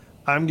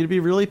 I'm going to be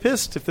really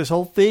pissed if this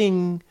whole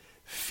thing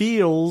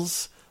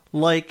feels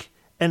like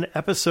an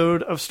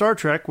episode of Star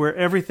Trek where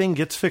everything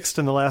gets fixed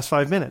in the last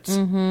 5 minutes.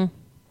 Mm-hmm.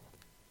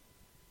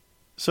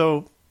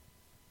 So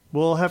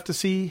we'll have to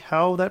see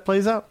how that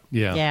plays out.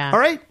 yeah. Yeah. All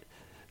right.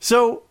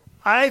 So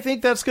I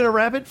think that's going to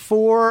wrap it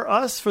for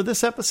us for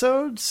this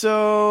episode.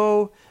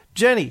 So,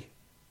 Jenny,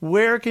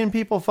 where can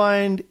people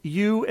find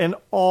you and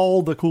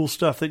all the cool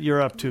stuff that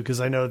you're up to?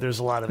 Because I know there's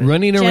a lot of it.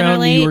 Running around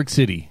Generally- New York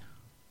City.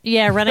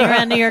 Yeah, running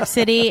around New York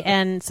City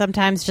and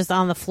sometimes just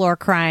on the floor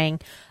crying.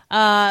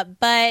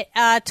 But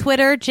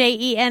Twitter,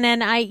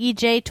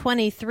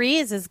 JENNIEJ23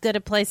 is as good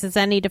a place as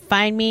any to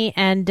find me.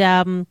 And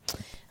I'm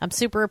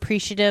super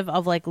appreciative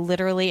of like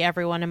literally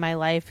everyone in my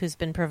life who's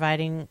been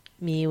providing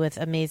me with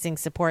amazing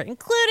support,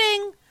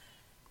 including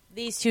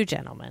these 2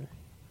 gentlemen.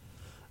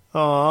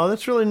 Oh,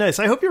 that's really nice.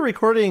 I hope you're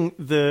recording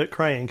the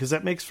crying because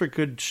that makes for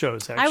good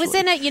shows, actually. I was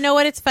in you know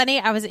what? It's funny.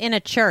 I was in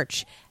a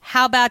church.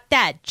 How about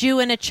that? Jew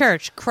in a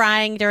church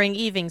crying during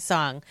evening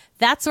song.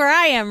 That's where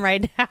I am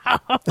right now.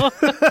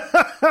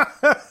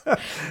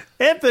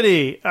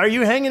 Anthony, are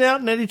you hanging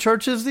out in any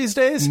churches these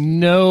days?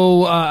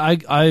 No,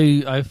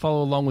 I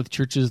follow along with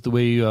churches the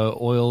way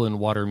oil and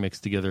water mix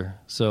together.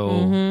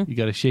 So you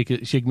got to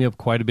shake me up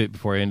quite a bit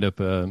before I end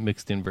up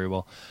mixed in very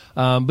well.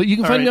 But you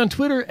can find me on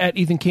Twitter at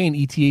Ethan Caine,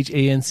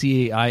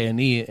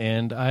 ETHANCAINE,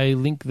 and I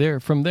link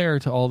from there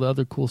to all the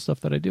other cool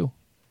stuff that I do.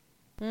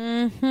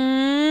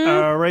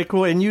 All right,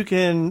 cool. And you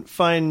can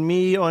find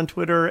me on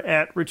Twitter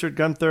at Richard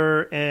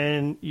Gunther,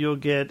 and you'll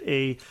get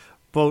a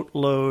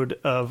boatload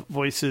of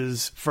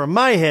voices from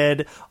my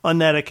head on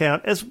that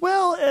account, as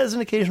well as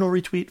an occasional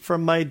retweet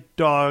from my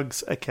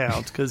dog's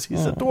account, because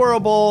he's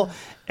adorable,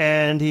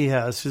 and he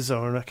has his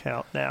own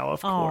account now,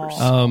 of course.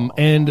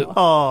 And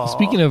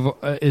speaking of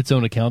its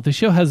own account, the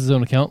show has its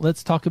own account.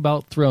 Let's talk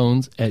about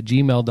Thrones at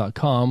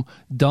gmail.com.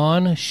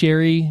 Don,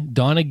 Sherry,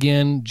 Don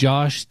again,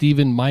 Josh,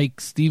 Stephen,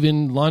 Mike,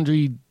 Stephen,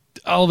 Laundry,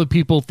 all the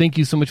people, thank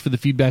you so much for the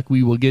feedback.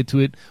 We will get to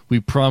it. We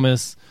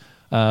promise.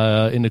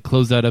 In the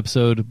closeout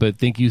episode, but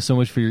thank you so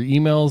much for your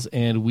emails,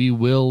 and we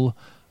will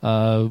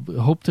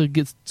hope to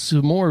get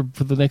some more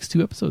for the next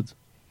 2 episodes.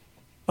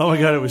 Oh my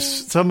God,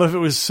 some of it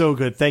was so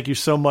good. Thank you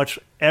so much,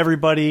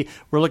 everybody.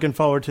 We're looking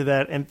forward to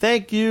that, and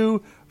thank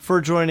you for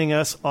joining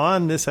us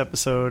on this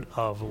episode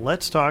of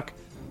Let's Talk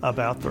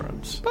About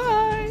Thrones.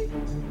 Bye.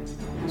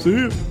 See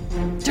you.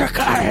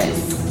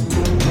 Dracarys!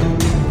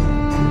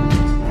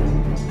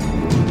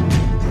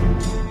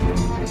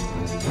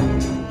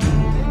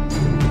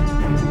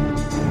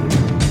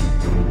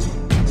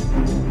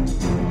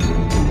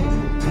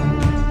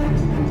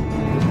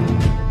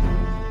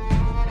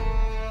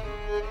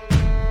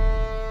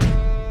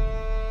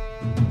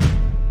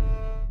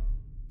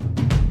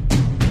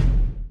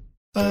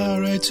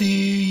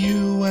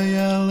 RATUALMISCLY